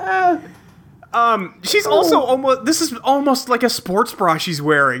 She's also almost... This is almost like a sports bra she's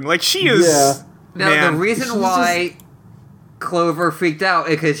wearing. Like, she is... Yeah. Now, Man. the reason why Clover freaked out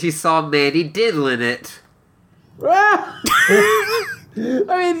is because she saw Mandy diddling it. I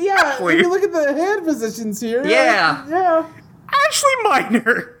mean, yeah, if you look at the hand positions here. Yeah. Yeah. Ashley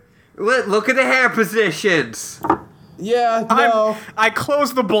Minor. Look at the hair positions. Yeah, no. I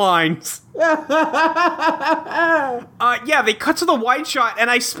closed the blinds. Yeah, they cut to the wide shot,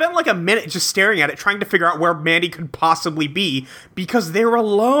 and I spent like a minute just staring at it, trying to figure out where Mandy could possibly be, because they're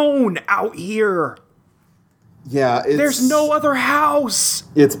alone out here. Yeah, There's no other house.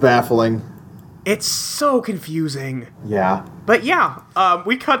 It's baffling. It's so confusing. Yeah. But yeah,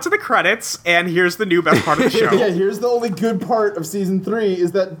 we cut to the credits, and here's the new best part of the show. Yeah, here's the only good part of season 3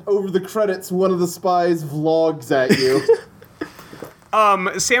 is that over the credits, one of the spies vlogs at you.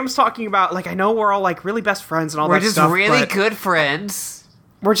 Sam's talking about, like, I know we're all, like, really best friends and all We're that just stuff, really but good friends.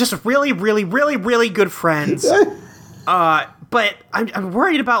 we're just really, really, really, really good friends. But I'm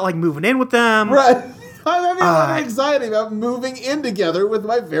worried about, like, moving in with them. Right. I'm having a lot of anxiety about moving in together with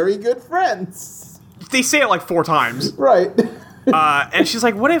my very good friends. They say it, like, 4 times. Right. And she's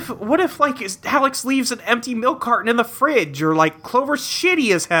like, what if, like, Alex leaves an empty milk carton in the fridge, or, like, Clover's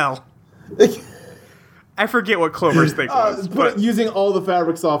shitty as hell? I forget what Clover's thing was, but... Using all the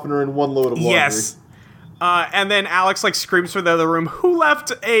fabric softener in one load of laundry. Yes. And then Alex, like, screams from the other room, who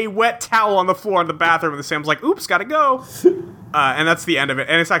left a wet towel on the floor in the bathroom? And Sam's like, oops, gotta go. And that's the end of it.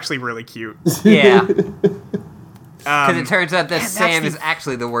 And it's actually really cute. Yeah. Because it turns out that Sam the- is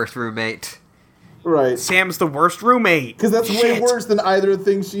actually the worst roommate. Right. Sam's the worst roommate. Because that's way Shit. worse than either of the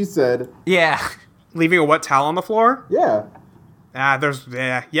things she said. Yeah. Leaving a wet towel on the floor? Yeah. Yeah.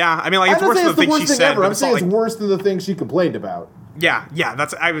 I mean, like, it's I'm worse not saying than it's the the thing worst she thing said. ever. But I'm it's not saying it's like, worse than the thing she complained about. yeah.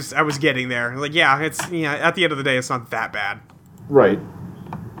 That's I was getting there. Like, yeah, it's at the end of the day, it's not that bad. Right.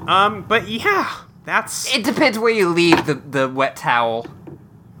 But yeah, that's It depends where you leave the wet towel.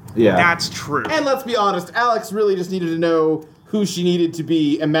 Yeah. that's true. And let's be honest, Alex really just needed to know who she needed to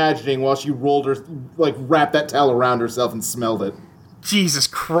be imagining while she rolled her, like, wrapped that towel around herself and smelled it. Jesus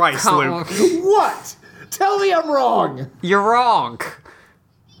Christ, Luke. What? Tell me I'm wrong! You're wrong.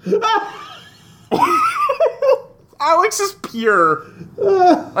 Alex is pure.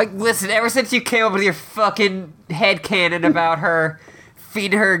 Like, listen, ever since you came up with your fucking headcanon about her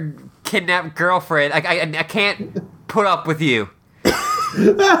feeding her kidnapped girlfriend, I can't put up with you.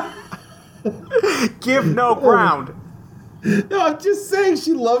 Give no ground. No, I'm just saying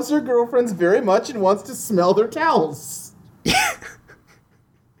she loves her girlfriends very much and wants to smell their towels.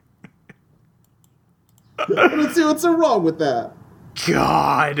 What's so wrong with that?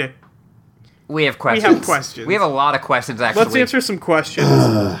 God. We have questions. We have questions. We have a lot of questions, actually. Let's answer some questions.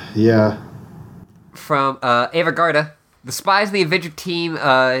 Yeah. From Ava Garda. The spies in the Adventure Team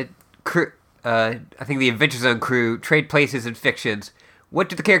crew, I think the Adventure Zone crew, trade places in fictions. What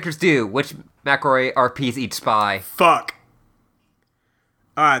do the characters do? Which McElroy RPs each spy? Fuck.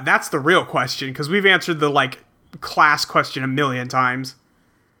 That's the real question, because we've answered the, like, class question a million times.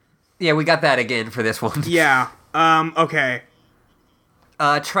 Yeah, we got that again for this one. Yeah. Okay.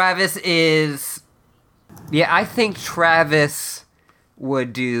 Travis is... Yeah, I think Travis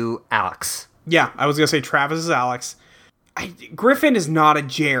would do Alex. Yeah, I was gonna say Travis is Alex. Griffin is not a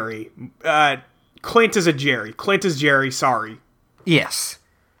Jerry. Clint is a Jerry. Clint is Jerry, sorry. Yes.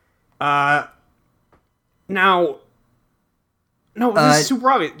 Now... No, this is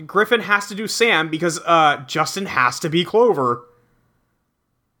super obvious. Griffin has to do Sam because Justin has to be Clover.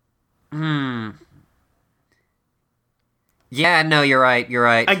 Yeah, no, you're right.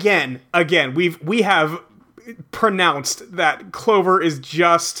 Again, we have pronounced that Clover is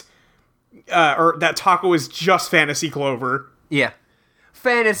just... or that Taco is just Fantasy Clover. Yeah.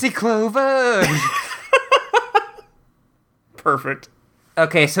 Fantasy Clover! Perfect.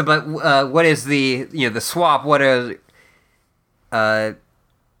 Okay, so, but what is the swap? What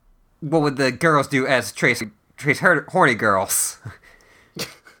would the girls do as Trace horny girls?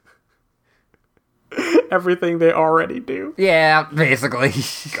 Everything they already do. Yeah, basically.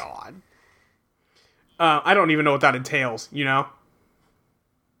 God. I don't even know what that entails, you know?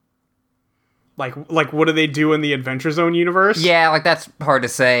 Like what do they do in the Adventure Zone universe? Yeah, like that's hard to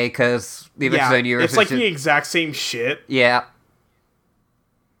say because the Adventure Zone universe it's like the exact same shit. Yeah.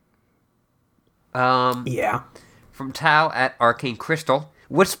 Yeah. From Tao at Arcane Crystal,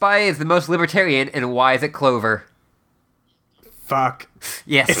 which spy is the most libertarian and why is it Clover? Fuck.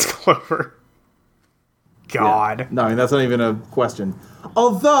 Yes. It's Clover. God. Yeah. No, I mean, that's not even a question.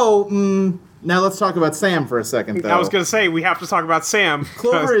 Although, now let's talk about Sam for a second, though. I was going to say, we have to talk about Sam.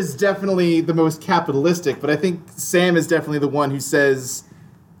 Clover is definitely the most capitalistic, but I think Sam is definitely the one who says,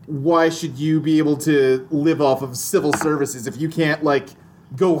 why should you be able to live off of civil services if you can't, like,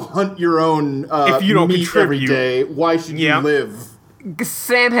 go hunt your own if you don't meat every contribute. day? Why should you live?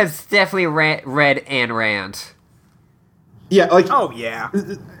 Sam has definitely read Ayn Rand. Yeah, like... Oh, yeah.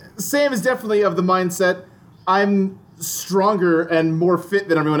 Sam is definitely of the mindset, I'm stronger and more fit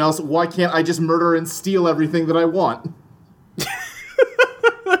than everyone else. Why can't I just murder and steal everything that I want?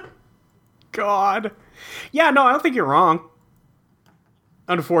 God. Yeah, no, I don't think you're wrong.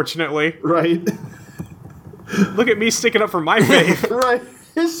 Unfortunately. Right. Look at me sticking up for my faith. Right.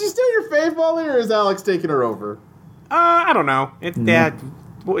 Is she still your fave, Molly, or is Alex taking her over? I don't know.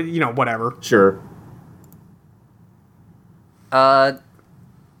 Whatever. Sure.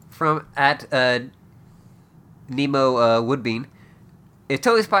 From at Nemo Woodbean, if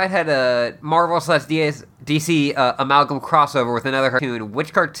Totally Spied had a Marvel / DC amalgam crossover with another cartoon,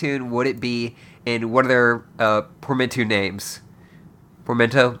 which cartoon would it be, and what are their portmanteau names?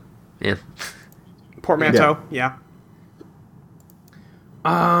 Portmanteau? Yeah. Portmanteau, yeah.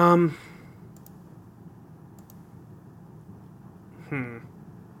 I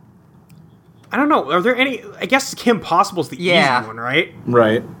don't know. Are there any... I guess Kim Possible's the easy one, right?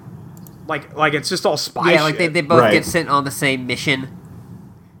 Right. Like it's just all spy Yeah, like shit. they both get sent on the same mission.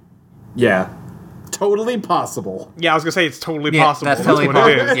 Yeah. Totally possible. Yeah, I was gonna say it's totally Yeah, possible. that's totally what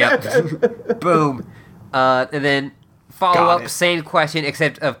possible. it is. Yep. Boom. And then follow Got up, it. same question,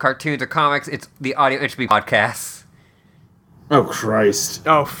 except of cartoons or comics. It's the Audio Entropy podcasts. Oh, Christ.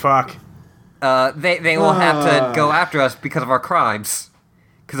 Oh, fuck. They will have to go after us because of our crimes.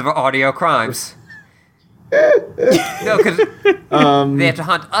 Because of our audio crimes. No, because they have to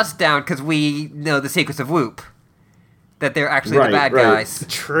hunt us down because we know the secrets of Whoop. That they're actually the bad guys.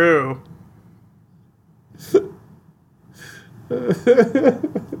 True. And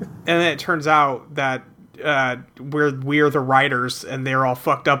then it turns out that we're the writers and they're all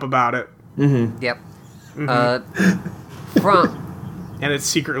fucked up about it. Mm-hmm. Yep. From... And it's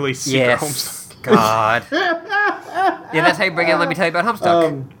secretly Secret Yes. Homestuck. God. Yeah, that's how you bring it. Let me tell you about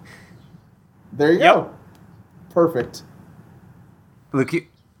Homestuck. There you go. Perfect. Luke,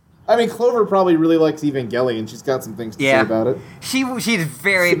 I mean, Clover probably really likes Evangelion. She's got some things to say about it. She's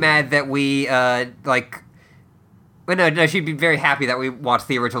very mad that we like. Well, no, she'd be very happy that we watched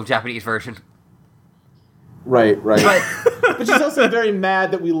the original Japanese version. Right. But But she's also very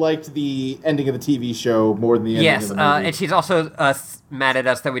mad that we liked the ending of the TV show more than the ending of the movie. and she's also mad at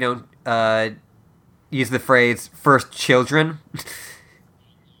us that we don't use the phrase "first children."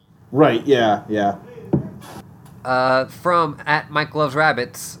 Right. Yeah. From at Mike Loves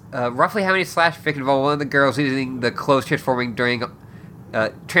Rabbits, roughly how many slash fiction involve one of the girls using the clothes transforming thing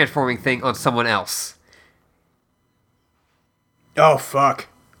on someone else? Oh, fuck.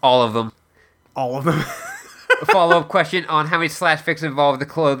 All of them. All of them. A follow-up question on how many slash fics involve the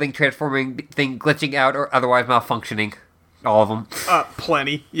clothing transforming thing glitching out or otherwise malfunctioning. All of them.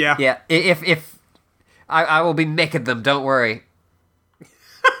 Plenty. Yeah. Yeah. If I will be making them. Don't worry.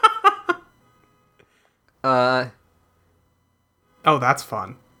 Uh, Oh, that's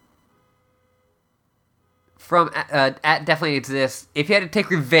fun. from at definitely exists. If you had to take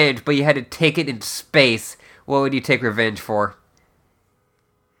revenge, but you had to take it in space, what would you take revenge for?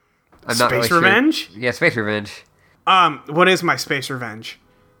 I'm not really Space sure. revenge? Yeah, space revenge. What is my space revenge?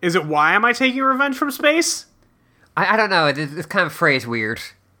 Is it why am I taking revenge from space? I don't know. It's kind of phrased weird.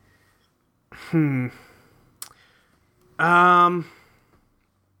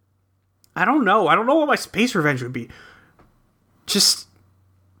 I don't know. I don't know what my space revenge would be. Just,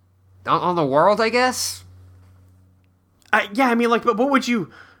 On the world, I guess. yeah, I mean, like, but what would you...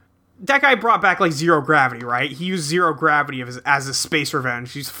 That guy brought back, like, zero gravity, right? He used zero gravity as his space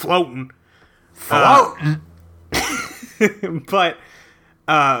revenge. He's floating. Floating. But,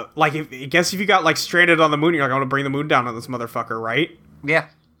 like, I guess if you got, like, stranded on the moon, you're like, I want to bring the moon down on this motherfucker, right? Yeah.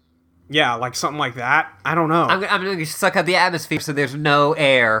 Yeah, like, something like that. I don't know. I'm going to suck out the atmosphere so there's no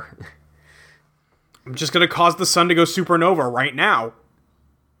air. I'm just going to cause the sun to go supernova right now.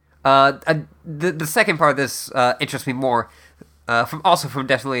 The second part of this interests me more. From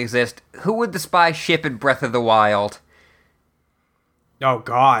Definitely Exist. Who would the spy ship in Breath of the Wild? Oh,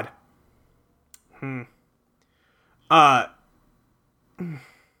 God.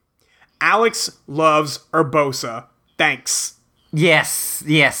 Alex loves Urbosa. Thanks. Yes.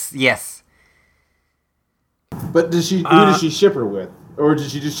 But does she? Who does she ship her with, or did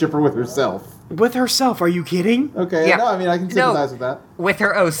she just ship her with herself? With herself, are you kidding? Okay, Yeah. no, I mean I can sympathize with that. With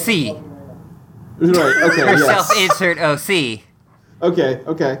her OC. Right. Okay. Her yes. self-insert OC. Okay.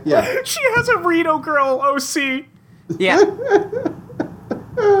 Okay. Yeah. She has a Reno Girl OC. Yeah.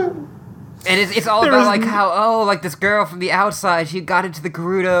 And it's all There about, is like, how, like, this girl from the outside, she got into the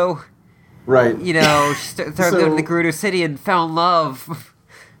Gerudo, Right. you know, she started going to the Gerudo City and fell in love.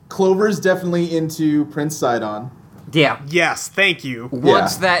 Clover's definitely into Prince Sidon. Yeah. Yes, thank you.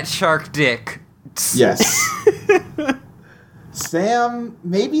 What's that shark dick? Yes. Sam,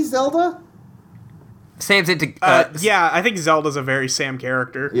 maybe Zelda? Sam's into, Yeah, I think Zelda's a very Sam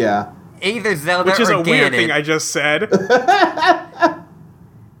character. Yeah. either Zelda Which is or a weird Ganon. thing I just said.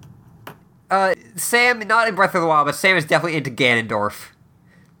 Sam, not in Breath of the Wild, but Sam is definitely into Ganondorf.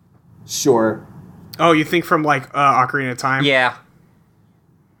 Sure. Oh, you think from, like, Ocarina of Time? Yeah.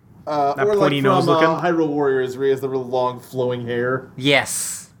 Or like pointy nose from looking? Hyrule Warriors, where he has the real long flowing hair.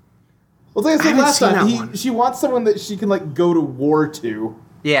 Yes. Well, like I said haven't last seen time, that one. she wants someone that she can like go to war to.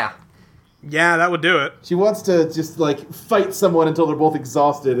 Yeah. Yeah, that would do it. She wants to just like fight someone until they're both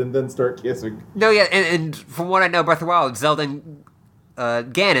exhausted and then start kissing. No, yeah, and from what I know, Breath of the Wild, Zelda and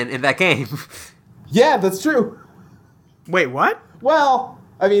Ganon in that game. Yeah, that's true. Wait, what? Well,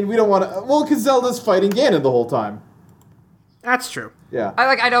 I mean, we don't want to. Well, because Zelda's fighting Ganon the whole time. That's true. Yeah.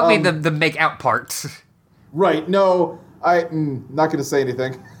 I don't mean the make out part. Right. No, not going to say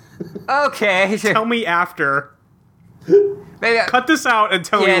anything. Okay. Tell me after. Maybe Cut this out and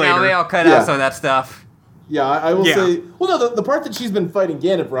tell me later. no, maybe I'll cut Yeah. out some of that stuff. Yeah, I will Yeah. say. Well, no, the part that she's been fighting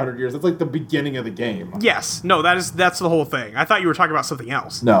Ganon for 100 years, that's like the beginning of the game. Yes. No, that's the whole thing. I thought you were talking about something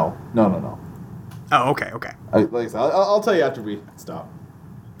else. No. Oh, okay. Like I said, I'll tell you after we stop.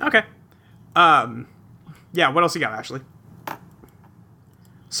 Okay. Yeah, what else you got, Ashley?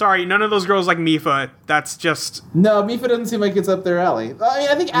 Sorry, none of those girls like Mifa. That's just... No, Mifa doesn't seem like it's up their alley. I mean,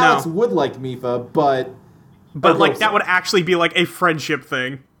 I think Alex would like Mifa, but like, Urbosa. that would actually be, like, a friendship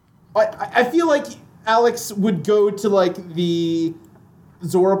thing. I feel like Alex would go to, like, the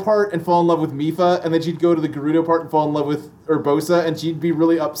Zora part and fall in love with Mifa, and then she'd go to the Gerudo part and fall in love with Urbosa, and she'd be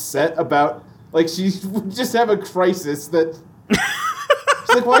really upset about, like, she would just have a crisis that...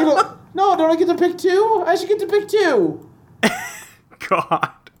 She's like, why don't... No, don't I get to pick two? I should get to pick two. God.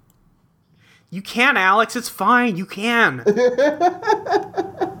 You can, Alex. It's fine. You can.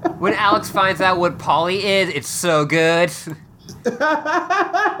 When Alex finds out what Polly is, it's so good. She's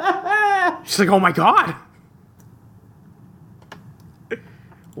like, oh my God.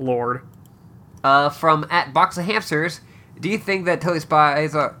 Lord. From at Box of Hamsters, do you think the Totally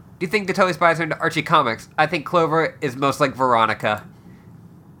Spies are into Archie comics? I think Clover is most like Veronica.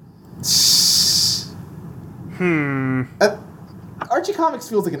 Archie Comics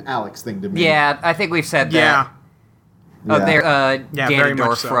feels like an Alex thing to me. Yeah, I think we've said that. Yeah. Oh, Yeah. they're Yeah, very much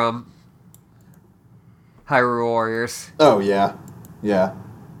Ganondorf so. from Hyrule Warriors. Oh, yeah. Yeah.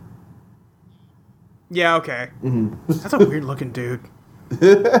 Yeah, okay. That's a weird looking dude.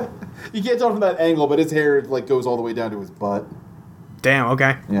 You can't tell from that angle, but his hair, like, goes all the way down to his butt. Damn,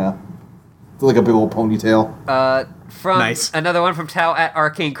 okay. Yeah. It's like a big old ponytail. From Nice. another one from Tao at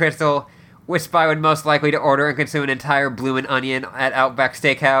Arcane Crystal. Which spy would most likely to order and consume an entire bloomin' onion at Outback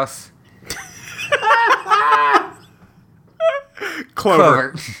Steakhouse?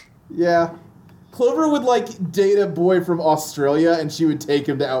 Clover. Yeah. Clover would like date a boy from Australia, and she would take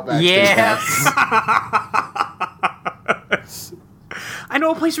him to Outback Yes. Steakhouse. I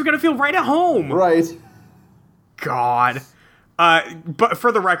know a place you're gonna feel right at home. Right. God. But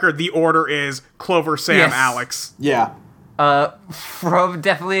for the record, the order is Clover, Sam, Yes. Alex. Yeah. From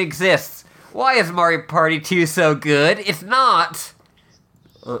definitely exists. Why is Mario Party 2 so good? It's not.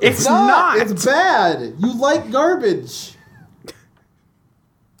 It's not. It's bad. You like garbage.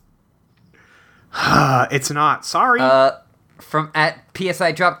 It's not. Sorry. From at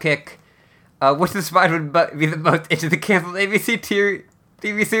PSI Dropkick, which the spine would be the most into the canceled ABC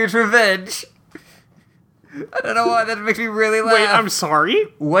TV series Revenge? I don't know why that makes me really laugh. Wait, I'm sorry?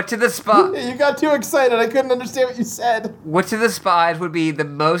 Which of the spot? You got too excited. I couldn't understand what you said. Which of the spies would be the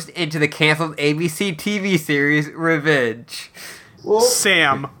most into the canceled ABC TV series Revenge? Well,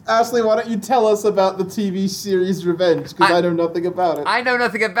 Sam. Ashley, why don't you tell us about the TV series Revenge? Because I know nothing about it. I know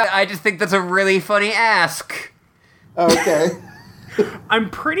nothing about it. I just think that's a really funny ask. Okay.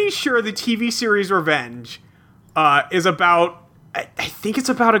 I'm pretty sure the TV series Revenge is about... I think it's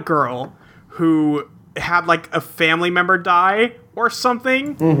about a girl who had, like, a family member die or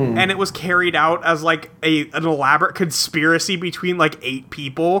something, and it was carried out as, like, an elaborate conspiracy between, like, 8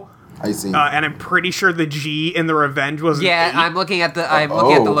 people. I see. And I'm pretty sure the G in the Revenge was an Yeah, 8. I'm looking at the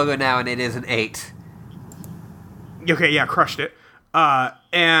logo now, and it is an 8. Okay, yeah, crushed it.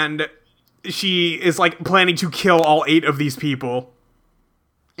 And she is, like, planning to kill all 8 of these people.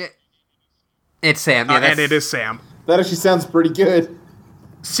 It's Sam. Yeah, And it is Sam. That actually sounds pretty good.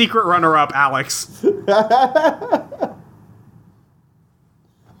 Secret runner-up, Alex.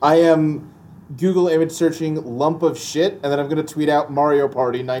 I am Google image searching lump of shit, and then I'm going to tweet out Mario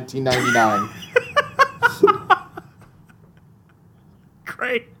Party 1999.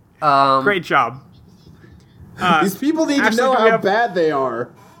 Great. Um, Great job. These people need to Ashley, know do we how have- bad they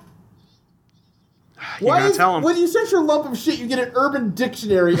are. You gotta tell 'em. When you search for lump of shit, you get an Urban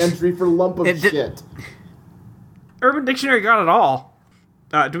Dictionary entry for lump of shit. Urban Dictionary got it all.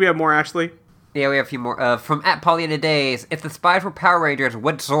 Do we have more, Ashley? Yeah, we have a few more. From at Pollyanna Days, if the spies were Power Rangers,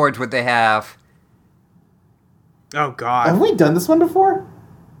 what swords would they have? Oh, God. Have we done this one before?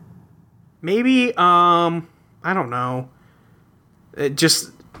 Maybe, I don't know. I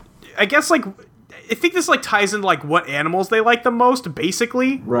guess, like, I think this, like, ties into, like, what animals they like the most,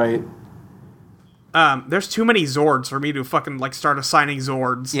 basically. Right. There's too many Zords for me to fucking, like, start assigning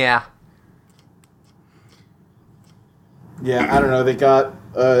Zords. Yeah. Yeah, I don't know. They got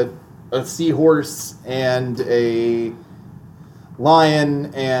a seahorse and a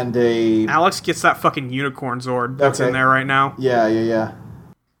lion and a... Alex gets that fucking unicorn Zord that's Okay. in there right now. Yeah.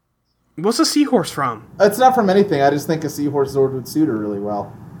 What's a seahorse from? It's not from anything. I just think a seahorse Zord would suit her really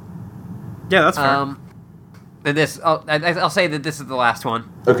well. Yeah, that's fair. And this, I'll say that this is the last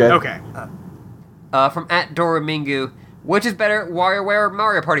one. Okay. Okay. From at Doromingu, which is better, WarioWare or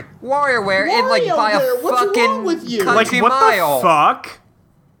Mario Party? WarioWare in like by a WarioWare, what's fucking wrong with you? country Like, what mile. the fuck?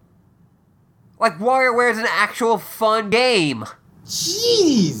 Like WarioWare is an actual fun game.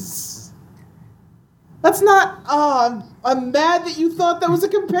 Jeez. That's not... I'm mad that you thought that was a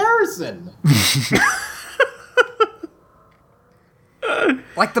comparison.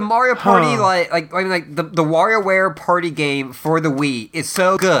 Like the Mario Party, the WarioWare party game for the Wii is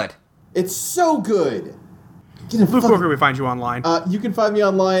so good. It's so good. Luke, where can we find you online? You can find me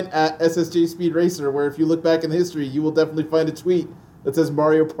online at SSJ Speed Racer, where if you look back in the history, you will definitely find a tweet that says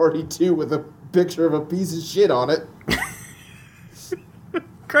Mario Party 2 with a picture of a piece of shit on it.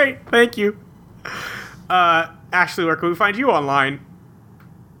 Great, thank you. Ashley, where can we find you online?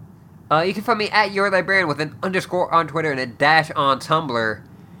 You can find me at Your Librarian with an underscore on Twitter and a dash on Tumblr.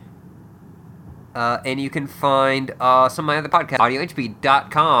 And you can find some of my other podcasts,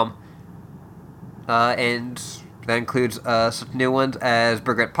 audiohp.com. And that includes such new ones as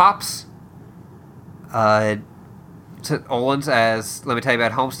Burger at Pops, old ones as Let Me Tell You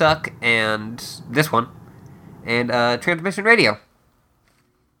About Homestuck, and this one, and Transmission Radio.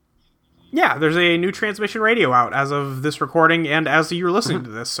 Yeah, there's a new Transmission Radio out as of this recording and as you're listening to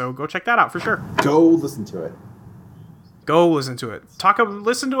this, so go check that out for sure. Go listen to it. Go listen to it.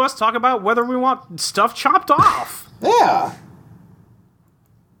 Listen to us talk about whether we want stuff chopped off. Yeah.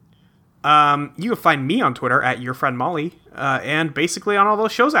 You can find me on Twitter at Your Friend Molly, and basically on all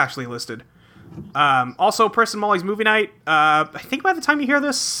those shows actually listed. Also, Preston Molly's Movie Night. I think by the time you hear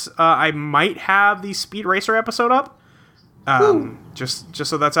this, I might have the Speed Racer episode up. Just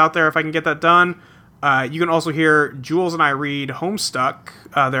so that's out there if I can get that done. You can also hear Jules and I read Homestuck.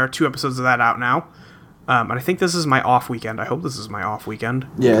 There are 2 episodes of that out now. And I think this is my off weekend. I hope this is my off weekend.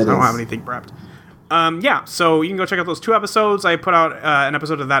 Yeah, it I don't is. have anything prepped. Yeah, so you can go check out those 2 episodes. I put out an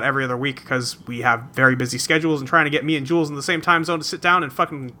episode of that every other week because we have very busy schedules, and trying to get me and Jules in the same time zone to sit down and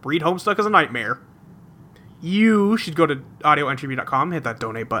fucking read Homestuck is a nightmare. You should go to audioentropy.com, hit that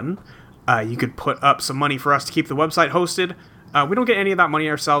donate button. You could put up some money for us to keep the website hosted. We don't get any of that money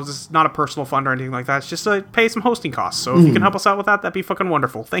ourselves. It's not a personal fund or anything like that. It's just to pay some hosting costs. So if you can help us out with that, that'd be fucking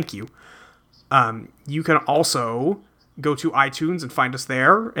wonderful. Thank you. You can also go to iTunes and find us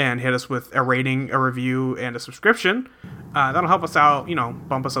there and hit us with a rating, a review, and a subscription. That'll help us out,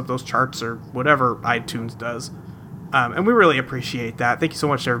 bump us up those charts or whatever iTunes does. And we really appreciate that. Thank you so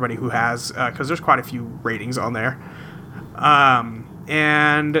much to everybody who has, because there's quite a few ratings on there.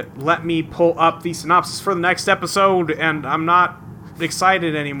 And let me pull up the synopsis for the next episode, and I'm not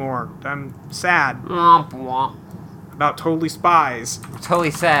excited anymore. I'm sad. Womp womp. About Totally Spies.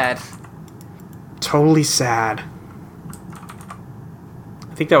 Totally sad. Totally sad.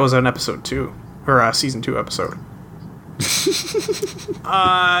 I think that was an episode 2, or a season 2 episode.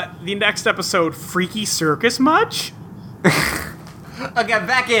 The next episode, Freaky Circus much? Okay,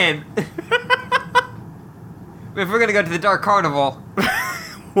 back in. If we're gonna go to the Dark Carnival.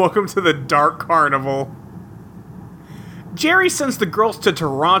 Welcome to the Dark Carnival. Jerry sends the girls to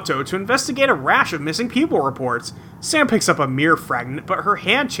Toronto to investigate a rash of missing people reports. Sam picks up a mirror fragment, but her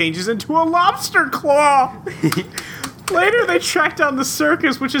hand changes into a lobster claw. Later, they track down the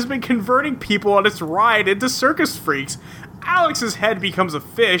circus, which has been converting people on its ride into circus freaks. Alex's head becomes a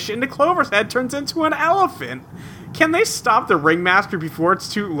fish, and Clover's head turns into an elephant. Can they stop the ringmaster before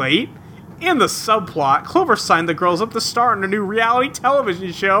it's too late? In the subplot, Clover signed the girls up to star in a new reality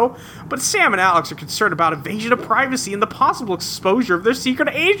television show, but Sam and Alex are concerned about invasion of privacy and the possible exposure of their secret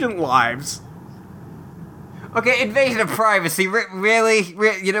agent lives. Okay, invasion of privacy. Really?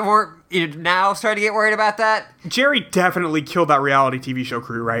 You're now starting to get worried about that? Jerry definitely killed that reality TV show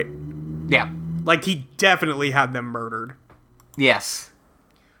crew, right? Yeah. Like, he definitely had them murdered. Yes.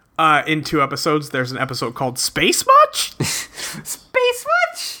 In 2 episodes, there's an episode called Space Much? Space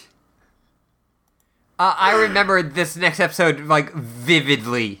Much? I remember this next episode,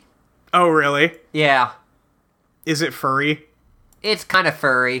 vividly. Oh, really? Yeah. Is it furry? It's kind of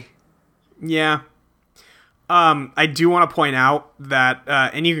furry. Yeah. I do want to point out that,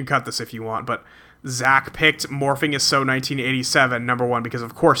 and you can cut this if you want, but Zach picked Morphing is So 1987, number 1, because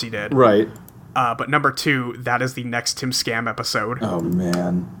of course he did. Right. But number 2, that is the next Tim Scam episode. Oh,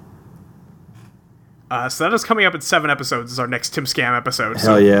 man. So that is coming up in 7 episodes, is our next Tim Scam episode.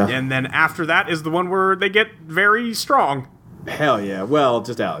 Hell yeah. And then after that is the one where they get very strong. Hell yeah. Well,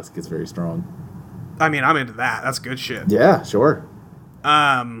 just Alex gets very strong. I mean, I'm into that. That's good shit. Yeah, sure.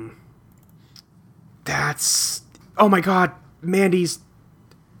 That's... Oh my god, Mandy's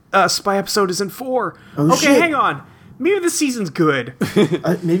spy episode is in 4. Oh, okay, shit. hang on. Maybe the season's good.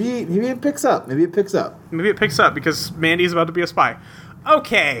 Maybe it picks up. Maybe it picks up. Maybe it picks up because Mandy's about to be a spy.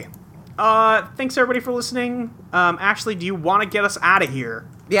 Okay. Thanks everybody for listening. Ashley, do you want to get us out of here?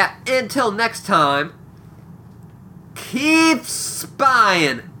 Yeah, until next time, keep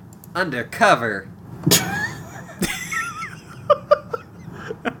spying undercover.